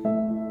Kuwait.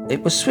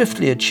 It was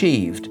swiftly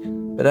achieved,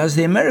 but as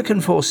the American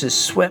forces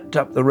swept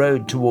up the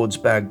road towards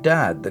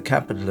Baghdad, the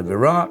capital of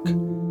Iraq,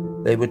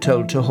 they were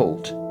told to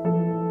halt.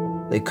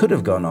 They could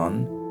have gone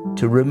on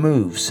to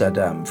remove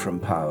Saddam from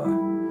power.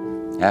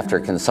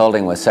 After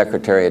consulting with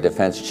Secretary of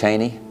Defense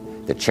Cheney,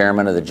 the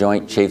chairman of the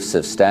Joint Chiefs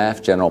of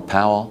Staff, General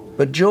Powell.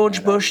 But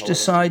George Bush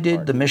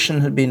decided the mission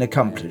had been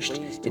accomplished.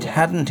 It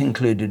hadn't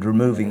included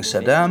removing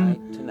Saddam,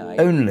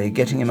 only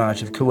getting him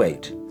out of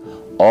Kuwait.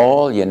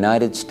 All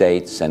United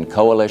States and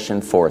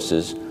coalition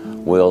forces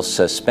will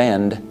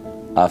suspend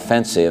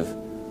offensive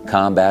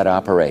combat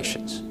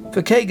operations.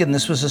 For Kagan,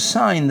 this was a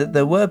sign that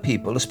there were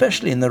people,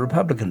 especially in the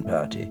Republican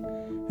Party,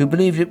 who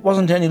believed it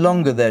wasn't any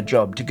longer their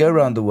job to go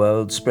around the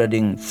world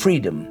spreading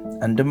freedom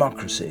and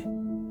democracy.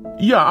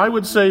 Yeah, I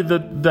would say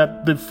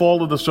that the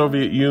fall of the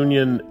Soviet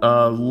Union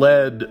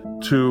led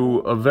to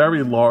a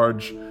very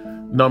large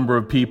number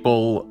of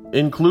people,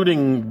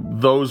 including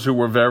those who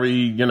were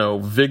very,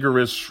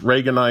 vigorous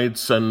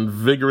Reaganites and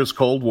vigorous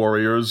Cold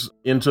Warriors,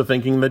 into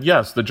thinking that,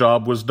 yes, the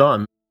job was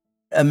done.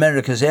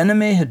 America's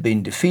enemy had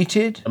been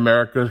defeated.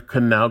 America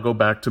can now go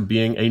back to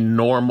being a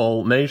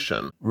normal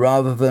nation.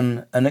 Rather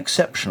than an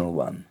exceptional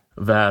one.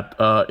 That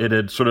it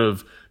had sort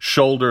of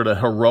shouldered a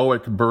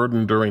heroic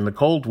burden during the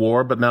Cold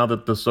War, but now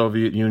that the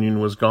Soviet Union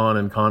was gone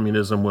and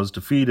communism was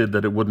defeated,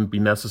 that it wouldn't be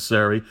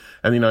necessary,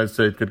 and the United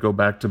States could go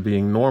back to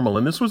being normal.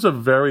 And this was a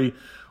very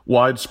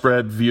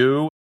widespread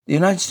view. The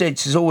United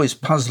States is always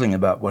puzzling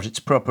about what its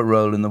proper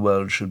role in the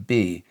world should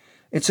be.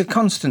 It's a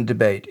constant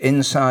debate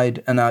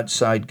inside and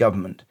outside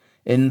government,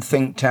 in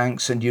think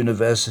tanks and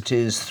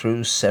universities,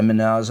 through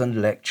seminars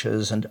and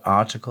lectures and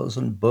articles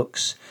and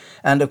books,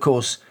 and, of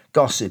course,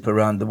 gossip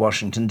around the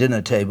Washington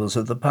dinner tables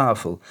of the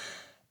powerful.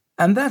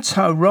 And that's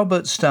how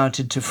Robert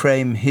started to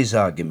frame his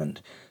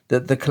argument,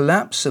 that the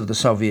collapse of the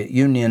Soviet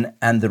Union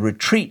and the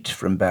retreat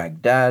from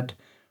Baghdad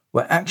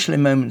were actually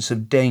moments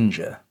of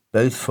danger,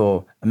 both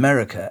for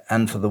America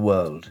and for the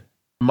world.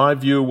 My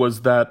view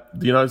was that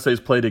the United States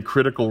played a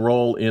critical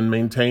role in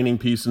maintaining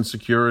peace and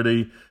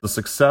security. The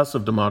success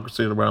of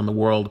democracy around the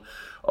world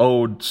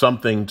owed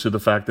something to the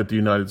fact that the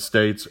United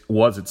States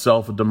was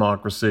itself a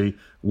democracy,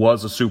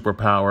 was a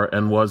superpower,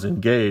 and was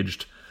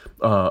engaged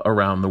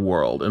around the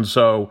world. And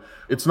so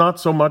it's not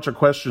so much a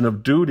question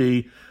of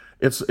duty.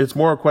 It's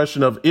more a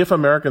question of, if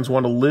Americans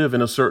want to live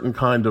in a certain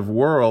kind of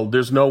world,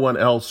 there's no one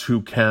else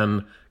who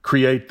can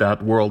create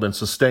that world and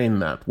sustain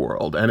that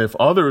world. And if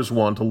others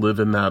want to live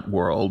in that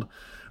world,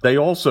 they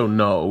also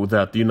know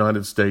that the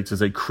United States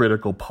is a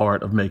critical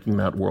part of making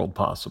that world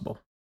possible.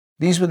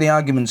 These were the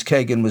arguments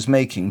Kagan was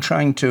making,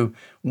 trying to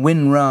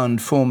win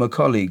round former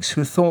colleagues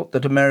who thought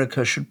that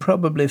America should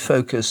probably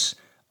focus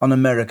on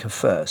America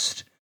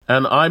first.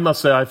 And I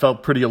must say I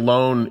felt pretty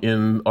alone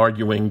in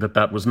arguing that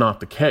that was not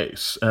the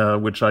case,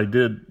 which I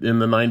did in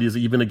the 90s,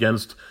 even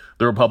against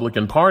the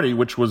Republican Party,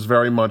 which was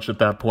very much at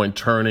that point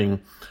turning,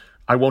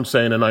 I won't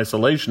say in an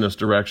isolationist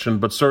direction,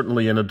 but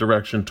certainly in a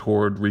direction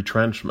toward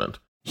retrenchment.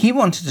 He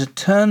wanted to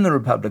turn the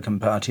Republican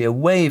Party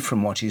away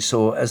from what he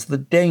saw as the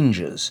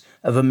dangers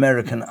of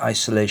American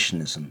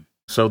isolationism.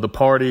 So the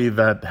party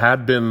that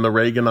had been the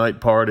Reaganite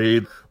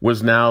party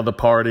was now the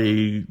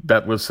party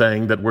that was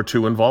saying that we're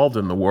too involved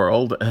in the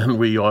world and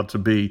we ought to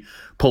be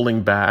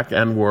pulling back,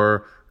 and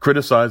were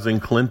criticizing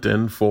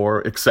Clinton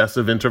for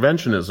excessive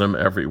interventionism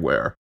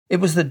everywhere. It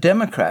was the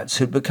Democrats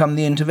who'd become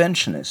the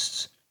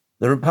interventionists.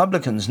 The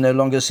Republicans no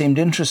longer seemed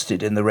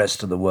interested in the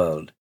rest of the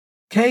world.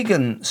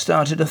 Kagan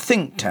started a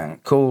think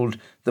tank called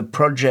the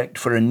Project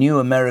for a New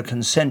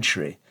American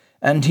Century,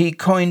 and he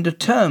coined a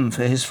term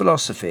for his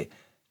philosophy,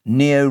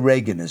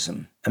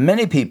 neo-Reaganism, and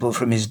many people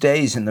from his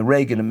days in the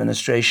Reagan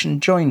administration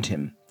joined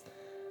him.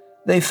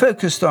 They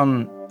focused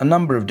on a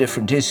number of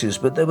different issues,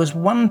 but there was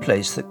one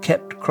place that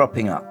kept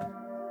cropping up: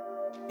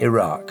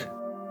 Iraq.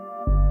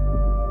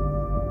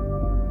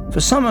 For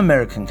some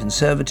American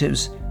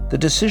conservatives, the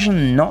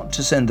decision not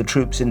to send the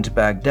troops into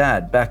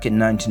Baghdad back in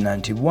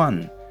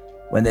 1991,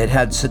 when they'd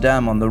had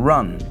Saddam on the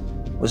run,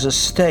 was a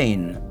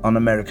stain on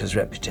America's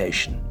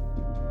reputation.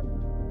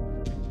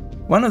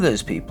 One of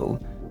those people,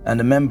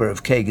 and a member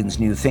of Kagan's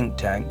new think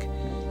tank,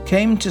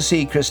 came to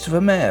see Christopher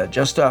Meyer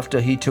just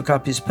after he took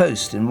up his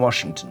post in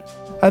Washington.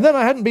 And then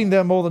I hadn't been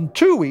there more than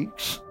 2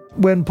 weeks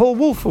when Paul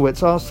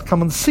Wolfowitz asked to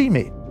come and see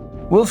me.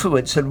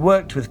 Wolfowitz had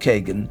worked with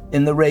Kagan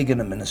in the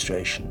Reagan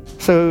administration.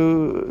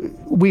 So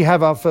we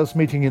have our first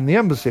meeting in the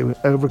embassy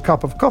over a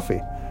cup of coffee.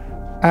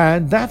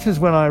 And that is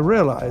when I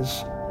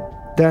realized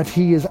that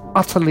he is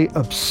utterly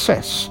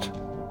obsessed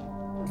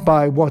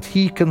by what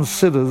he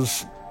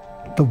considers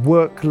the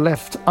work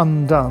left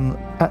undone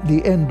at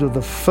the end of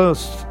the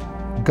first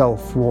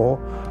Gulf War,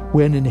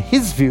 when, in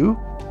his view,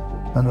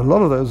 and a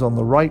lot of those on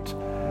the right,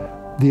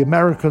 the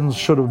Americans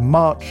should have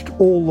marched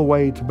all the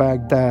way to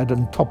Baghdad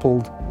and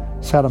toppled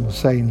Saddam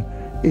Hussein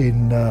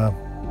in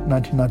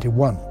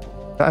 1991.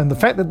 And the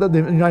fact that the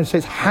United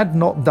States had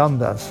not done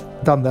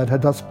that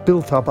had thus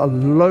built up a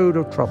load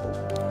of trouble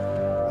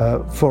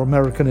for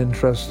American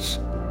interests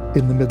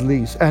in the Middle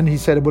East. And he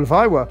said, well, if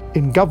I were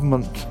in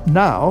government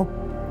now,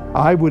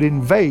 I would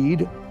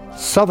invade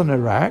southern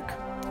Iraq,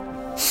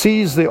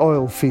 seize the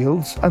oil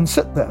fields, and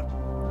sit there.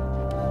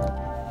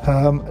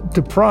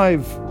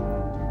 Deprive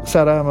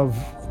Saddam of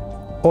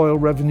oil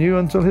revenue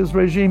until his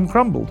regime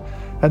crumbled.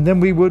 And then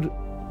we would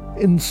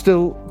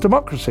instill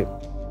democracy.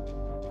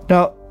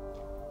 Now,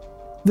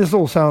 this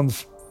all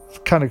sounds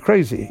kind of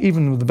crazy,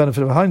 even with the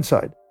benefit of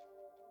hindsight.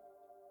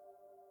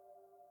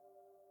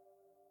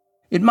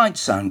 It might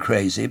sound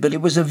crazy, but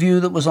it was a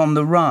view that was on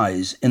the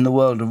rise in the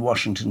world of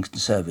Washington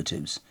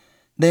conservatives.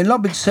 They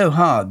lobbied so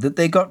hard that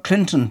they got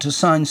Clinton to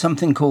sign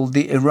something called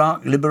the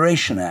Iraq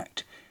Liberation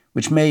Act,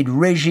 which made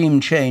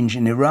regime change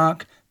in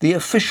Iraq the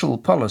official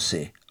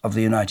policy of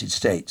the United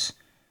States,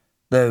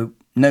 though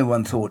no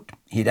one thought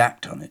he'd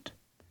act on it.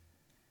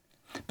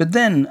 But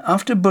then,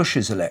 after Bush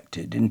is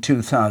elected in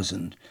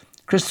 2000,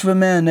 Christopher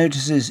Meyer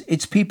notices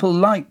it's people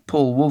like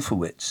Paul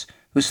Wolfowitz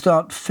who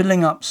start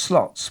filling up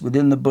slots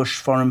within the Bush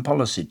foreign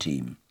policy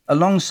team,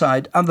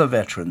 alongside other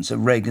veterans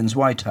of Reagan's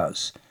White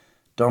House,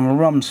 Donald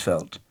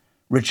Rumsfeld,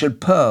 Richard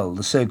Pearl,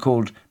 the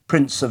so-called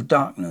Prince of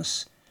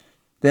Darkness,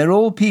 They're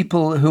all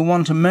people who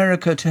want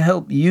America to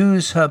help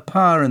use her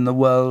power in the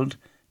world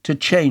to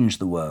change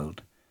the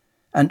world,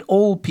 and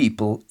all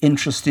people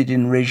interested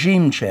in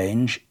regime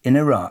change in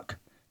Iraq.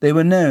 They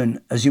were known,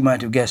 as you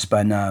might have guessed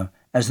by now,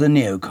 as the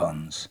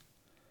neocons.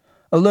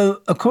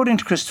 Although, according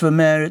to Christopher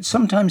Mayer, it's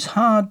sometimes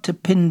hard to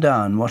pin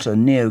down what a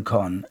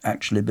neocon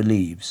actually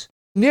believes.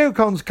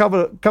 Neocons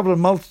cover a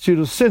multitude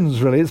of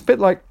sins, really. It's a bit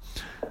like,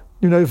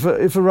 you know,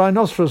 if a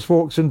rhinoceros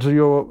walks into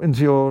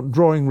your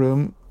drawing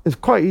room, he's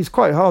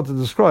quite hard to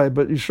describe,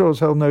 but you sure as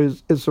hell know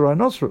it's a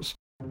rhinoceros.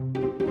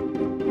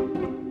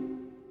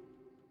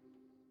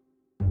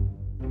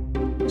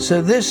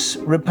 So this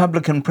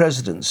Republican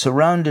president,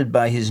 surrounded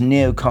by his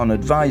neocon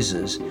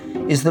advisors,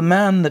 is the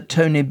man that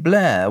Tony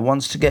Blair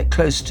wants to get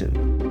close to.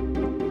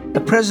 A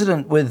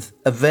president with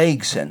a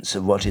vague sense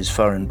of what his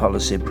foreign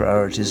policy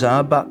priorities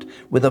are, but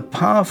with a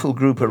powerful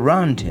group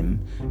around him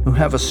who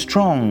have a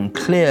strong,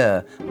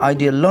 clear,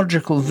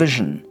 ideological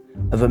vision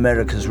of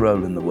America's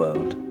role in the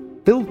world.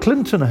 Bill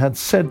Clinton had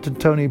said to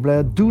Tony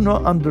Blair, do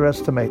not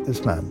underestimate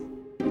this man.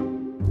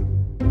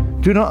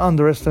 Do not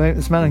underestimate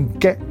this man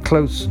and get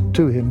close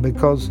to him,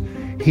 because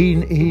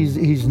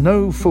he's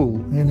no fool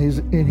and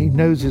he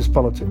knows his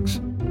politics.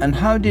 And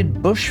how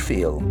did Bush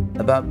feel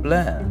about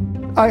Blair?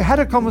 I had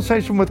a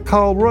conversation with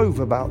Karl Rove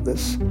about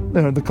this,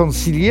 the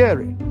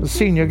consigliere, the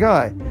senior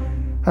guy.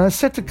 And I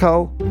said to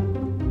Karl,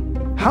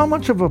 how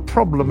much of a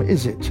problem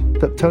is it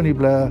that Tony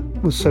Blair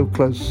was so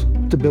close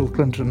to Bill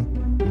Clinton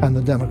and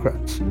the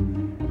Democrats?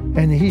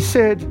 And he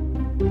said,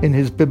 in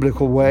his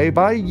biblical way,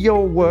 by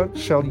your works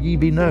shall ye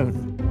be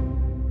known.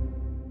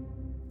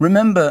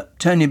 Remember,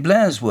 Tony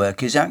Blair's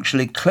work is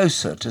actually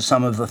closer to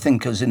some of the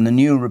thinkers in the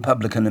new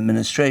Republican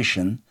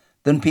administration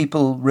than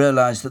people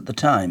realised at the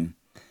time.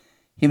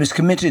 He was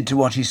committed to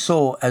what he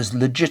saw as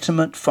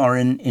legitimate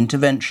foreign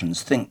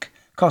interventions, think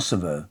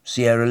Kosovo,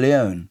 Sierra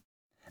Leone.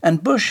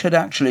 And Bush had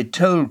actually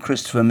told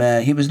Christopher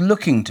Mayer he was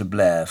looking to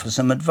Blair for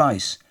some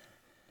advice.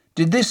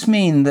 Did this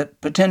mean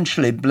that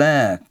potentially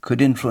Blair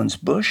could influence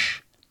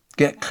Bush,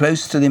 get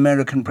close to the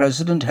American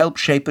president, help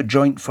shape a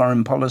joint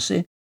foreign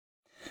policy?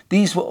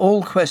 These were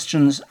all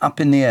questions up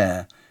in the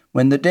air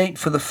when the date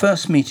for the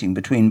first meeting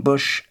between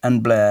Bush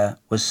and Blair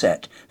was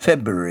set,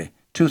 February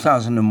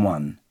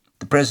 2001,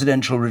 the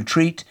presidential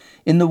retreat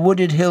in the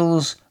wooded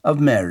hills of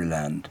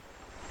Maryland,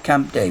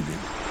 Camp David.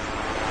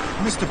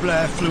 Mr.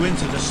 Blair flew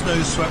into the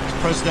snow-swept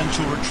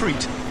presidential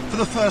retreat for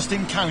the first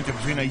encounter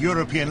between a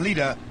European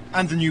leader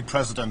and the new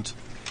president.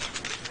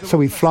 So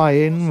we fly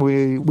in,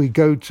 we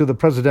go to the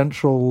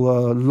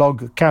presidential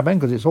log cabin,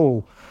 because it's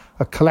all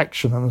a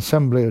collection, an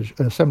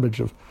assemblage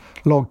of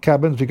log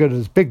cabins. We go to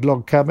this big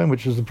log cabin,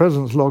 which is the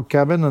president's log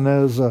cabin, and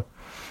there's a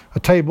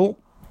table,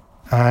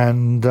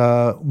 and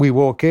we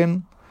walk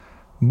in.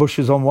 Bush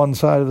is on one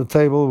side of the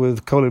table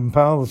with Colin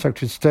Powell, the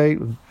Secretary of State,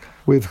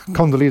 with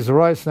Condoleezza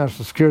Rice,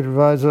 National Security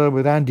Advisor,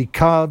 with Andy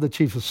Card, the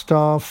Chief of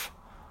Staff,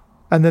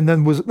 and then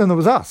there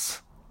was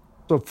us.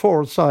 So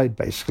four aside,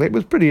 basically. It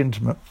was pretty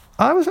intimate.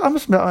 I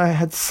must admit, I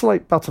had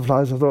slight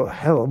butterflies. I thought,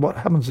 hell, what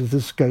happens if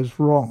this goes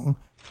wrong?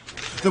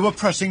 There were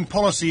pressing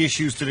policy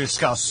issues to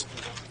discuss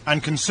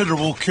and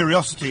considerable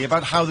curiosity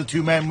about how the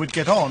two men would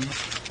get on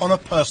a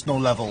personal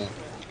level.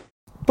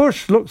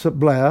 Bush looks at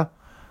Blair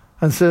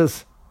and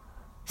says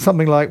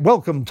something like,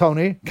 welcome,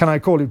 Tony. Can I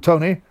call you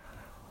Tony?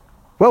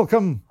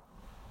 Welcome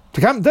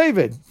to Camp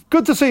David.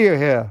 Good to see you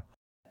here.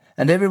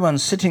 And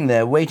everyone's sitting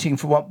there waiting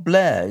for what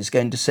Blair is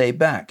going to say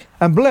back.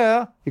 And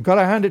Blair, you've got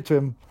to hand it to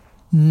him,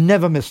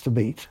 never missed a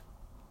beat.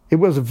 It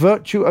was a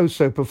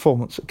virtuoso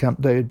performance at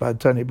Camp David by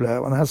Tony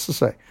Blair, one has to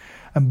say.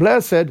 And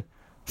Blair said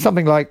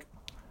something like,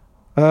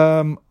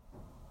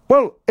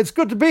 well, it's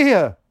good to be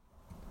here.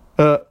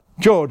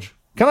 George,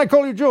 can I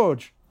call you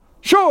George?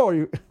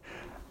 Sure.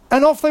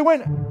 And off they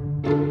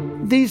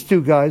went. These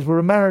two guys were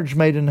a marriage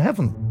made in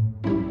heaven.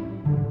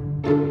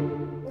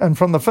 And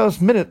from the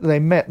first minute they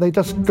met, they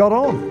just got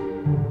on.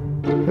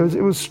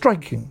 It was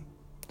striking.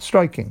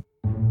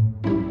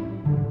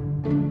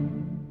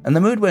 And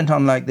the mood went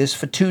on like this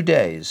for 2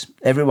 days,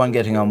 everyone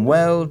getting on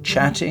well,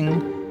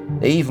 chatting.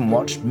 They even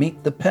watched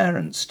Meet the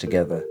Parents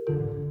together.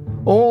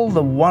 All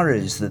the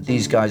worries that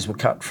these guys were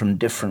cut from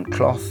different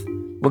cloth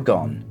were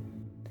gone.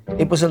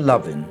 It was a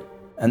love-in.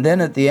 And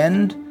then at the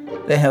end,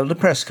 they held a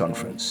press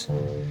conference.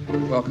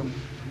 Welcome.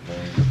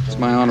 It's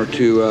my honor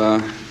to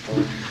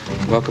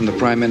welcome the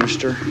Prime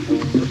Minister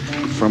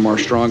from our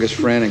strongest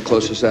friend and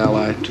closest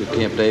ally to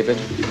Camp David.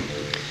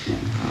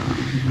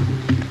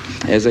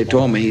 As they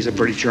told me, he's a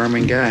pretty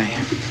charming guy.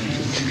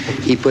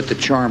 He put the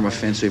charm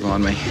offensive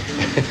on me.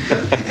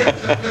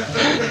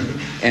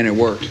 And it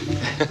worked.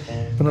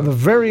 And at the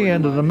very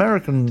end, an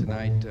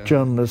American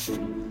journalist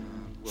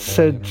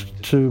said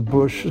to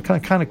Bush, a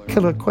kind of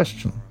killer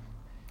question.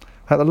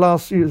 At the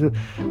last,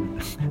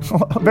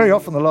 very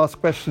often the last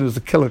question is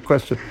the killer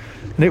question.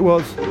 And it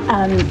was...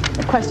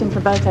 a question for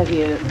both of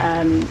you.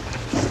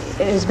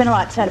 There's been a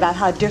lot said about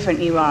how different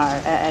you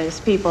are as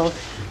people.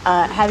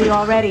 Have you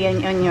already,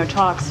 in your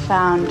talks,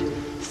 found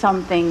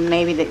something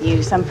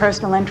maybe some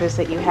personal interest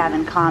that you have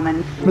in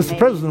common? Mr.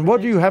 President,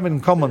 what do you have in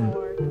common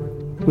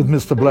with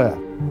Mr. Blair.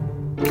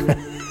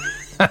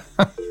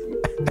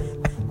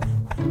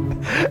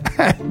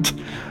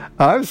 And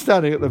I was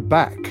standing at the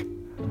back,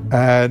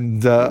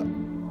 and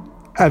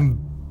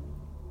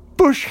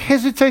Bush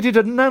hesitated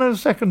a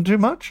nanosecond too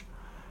much,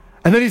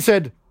 and then he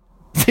said,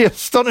 the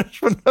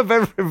astonishment of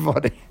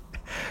everybody,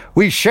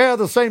 "We share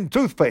the same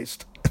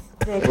toothpaste."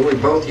 Well, we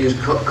both use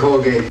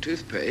Colgate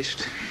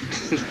toothpaste.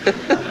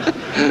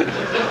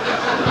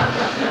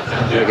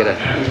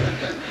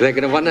 They're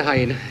gonna wonder how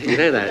you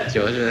know that,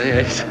 George.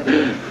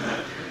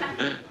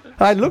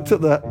 I looked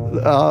at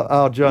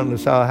our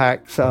journalists, our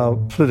hacks, our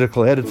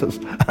political editors,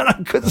 and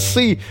I could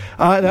see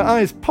their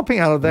eyes popping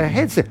out of their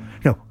heads.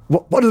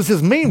 What does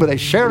this mean? Were they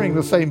sharing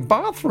the same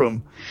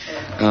bathroom?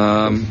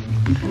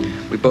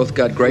 We both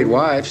got great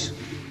wives.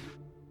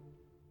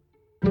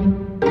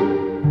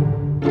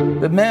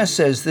 But Mayer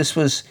says this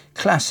was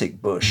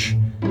classic Bush,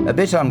 a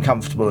bit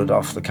uncomfortable at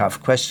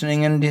off-the-cuff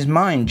questioning and his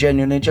mind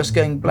genuinely just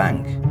going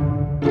blank.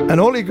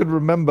 And all he could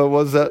remember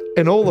was that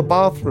in all the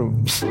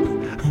bathrooms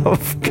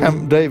of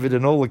Camp David,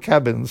 in all the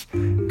cabins,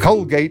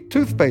 Colgate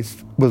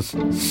toothpaste was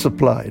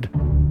supplied.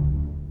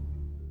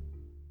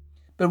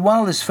 But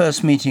while this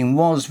first meeting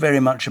was very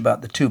much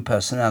about the two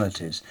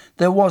personalities,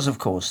 there was, of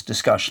course,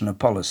 discussion of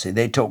policy.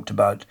 They talked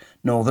about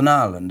Northern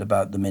Ireland,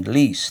 about the Middle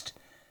East.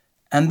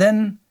 And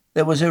then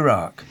there was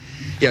Iraq.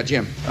 Yeah,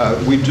 Jim.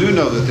 We do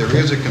know that there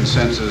is a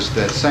consensus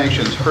that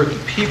sanctions hurt the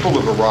people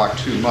of Iraq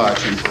too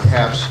much and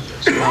perhaps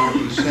Saddam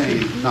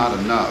Hussein not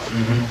enough.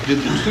 Mm-hmm. Did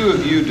the two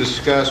of you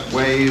discuss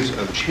ways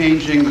of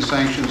changing the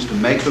sanctions to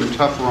make them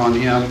tougher on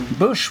him?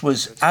 Bush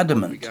was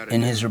adamant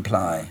in his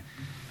reply.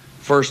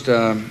 First,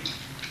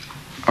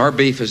 our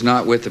beef is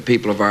not with the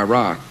people of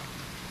Iraq.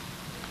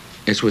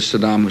 It's with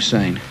Saddam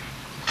Hussein.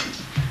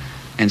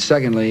 And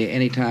secondly,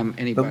 anytime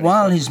anybody... But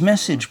while his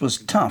message was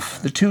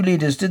tough, the two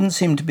leaders didn't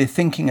seem to be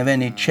thinking of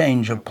any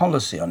change of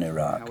policy on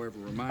Iraq,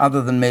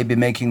 other than maybe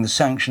making the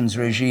sanctions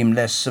regime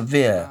less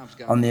severe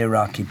on the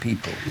Iraqi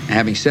people.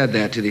 Having said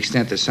that, to the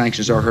extent that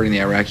sanctions are hurting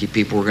the Iraqi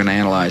people, we're going to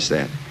analyze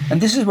that.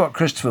 And this is what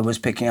Christopher was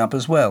picking up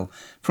as well,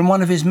 from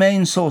one of his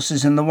main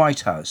sources in the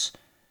White House,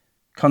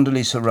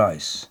 Condoleezza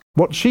Rice.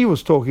 What she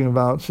was talking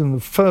about in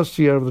the first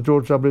year of the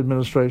George W.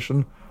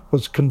 administration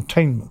was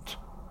containment.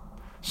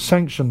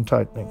 Sanction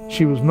tightening.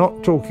 She was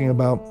not talking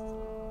about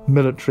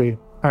military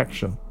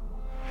action.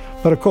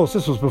 But of course,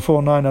 this was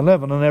before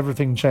 9/11, and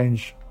everything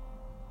changed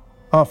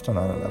after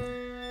 9/11.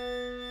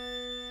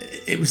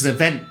 It was an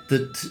event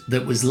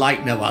that was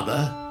like no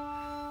other,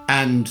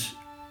 and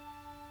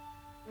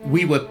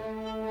we were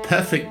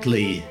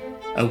perfectly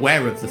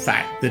aware of the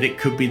fact that it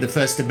could be the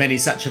first of many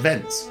such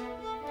events.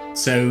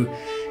 So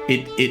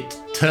it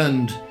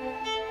turned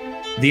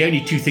the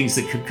only two things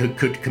that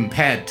could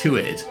compare to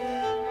it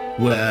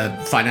were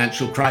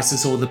financial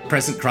crisis or the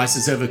present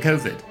crisis over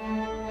COVID.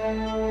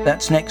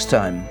 That's next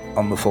time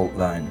on The Fault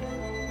Line.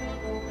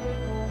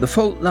 The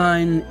Fault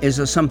Line is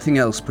a Something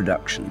Else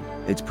production.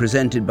 It's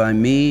presented by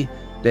me,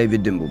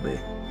 David Dimbleby.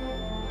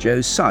 Joe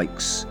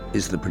Sykes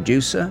is the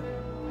producer,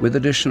 with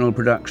additional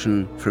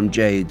production from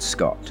Jade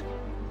Scott.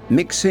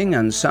 Mixing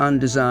and sound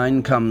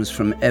design comes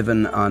from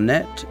Evan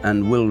Arnett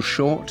and Will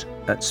Short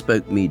at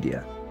Spoke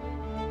Media.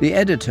 The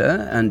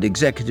editor and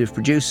executive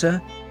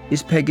producer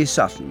is Peggy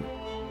Sutton.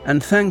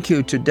 And thank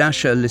you to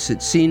Dasha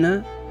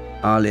Lisitsina,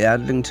 Ali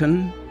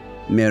Adlington,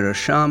 Meera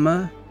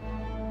Sharma,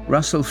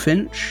 Russell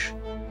Finch,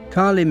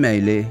 Carly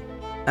Maley,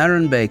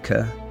 Aaron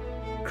Baker,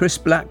 Chris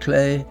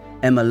Blackley,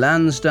 Emma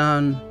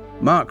Lansdowne,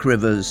 Mark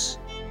Rivers,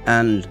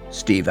 and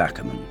Steve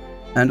Ackerman.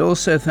 And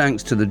also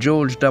thanks to the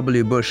George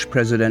W. Bush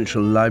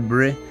Presidential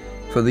Library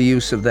for the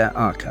use of their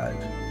archive.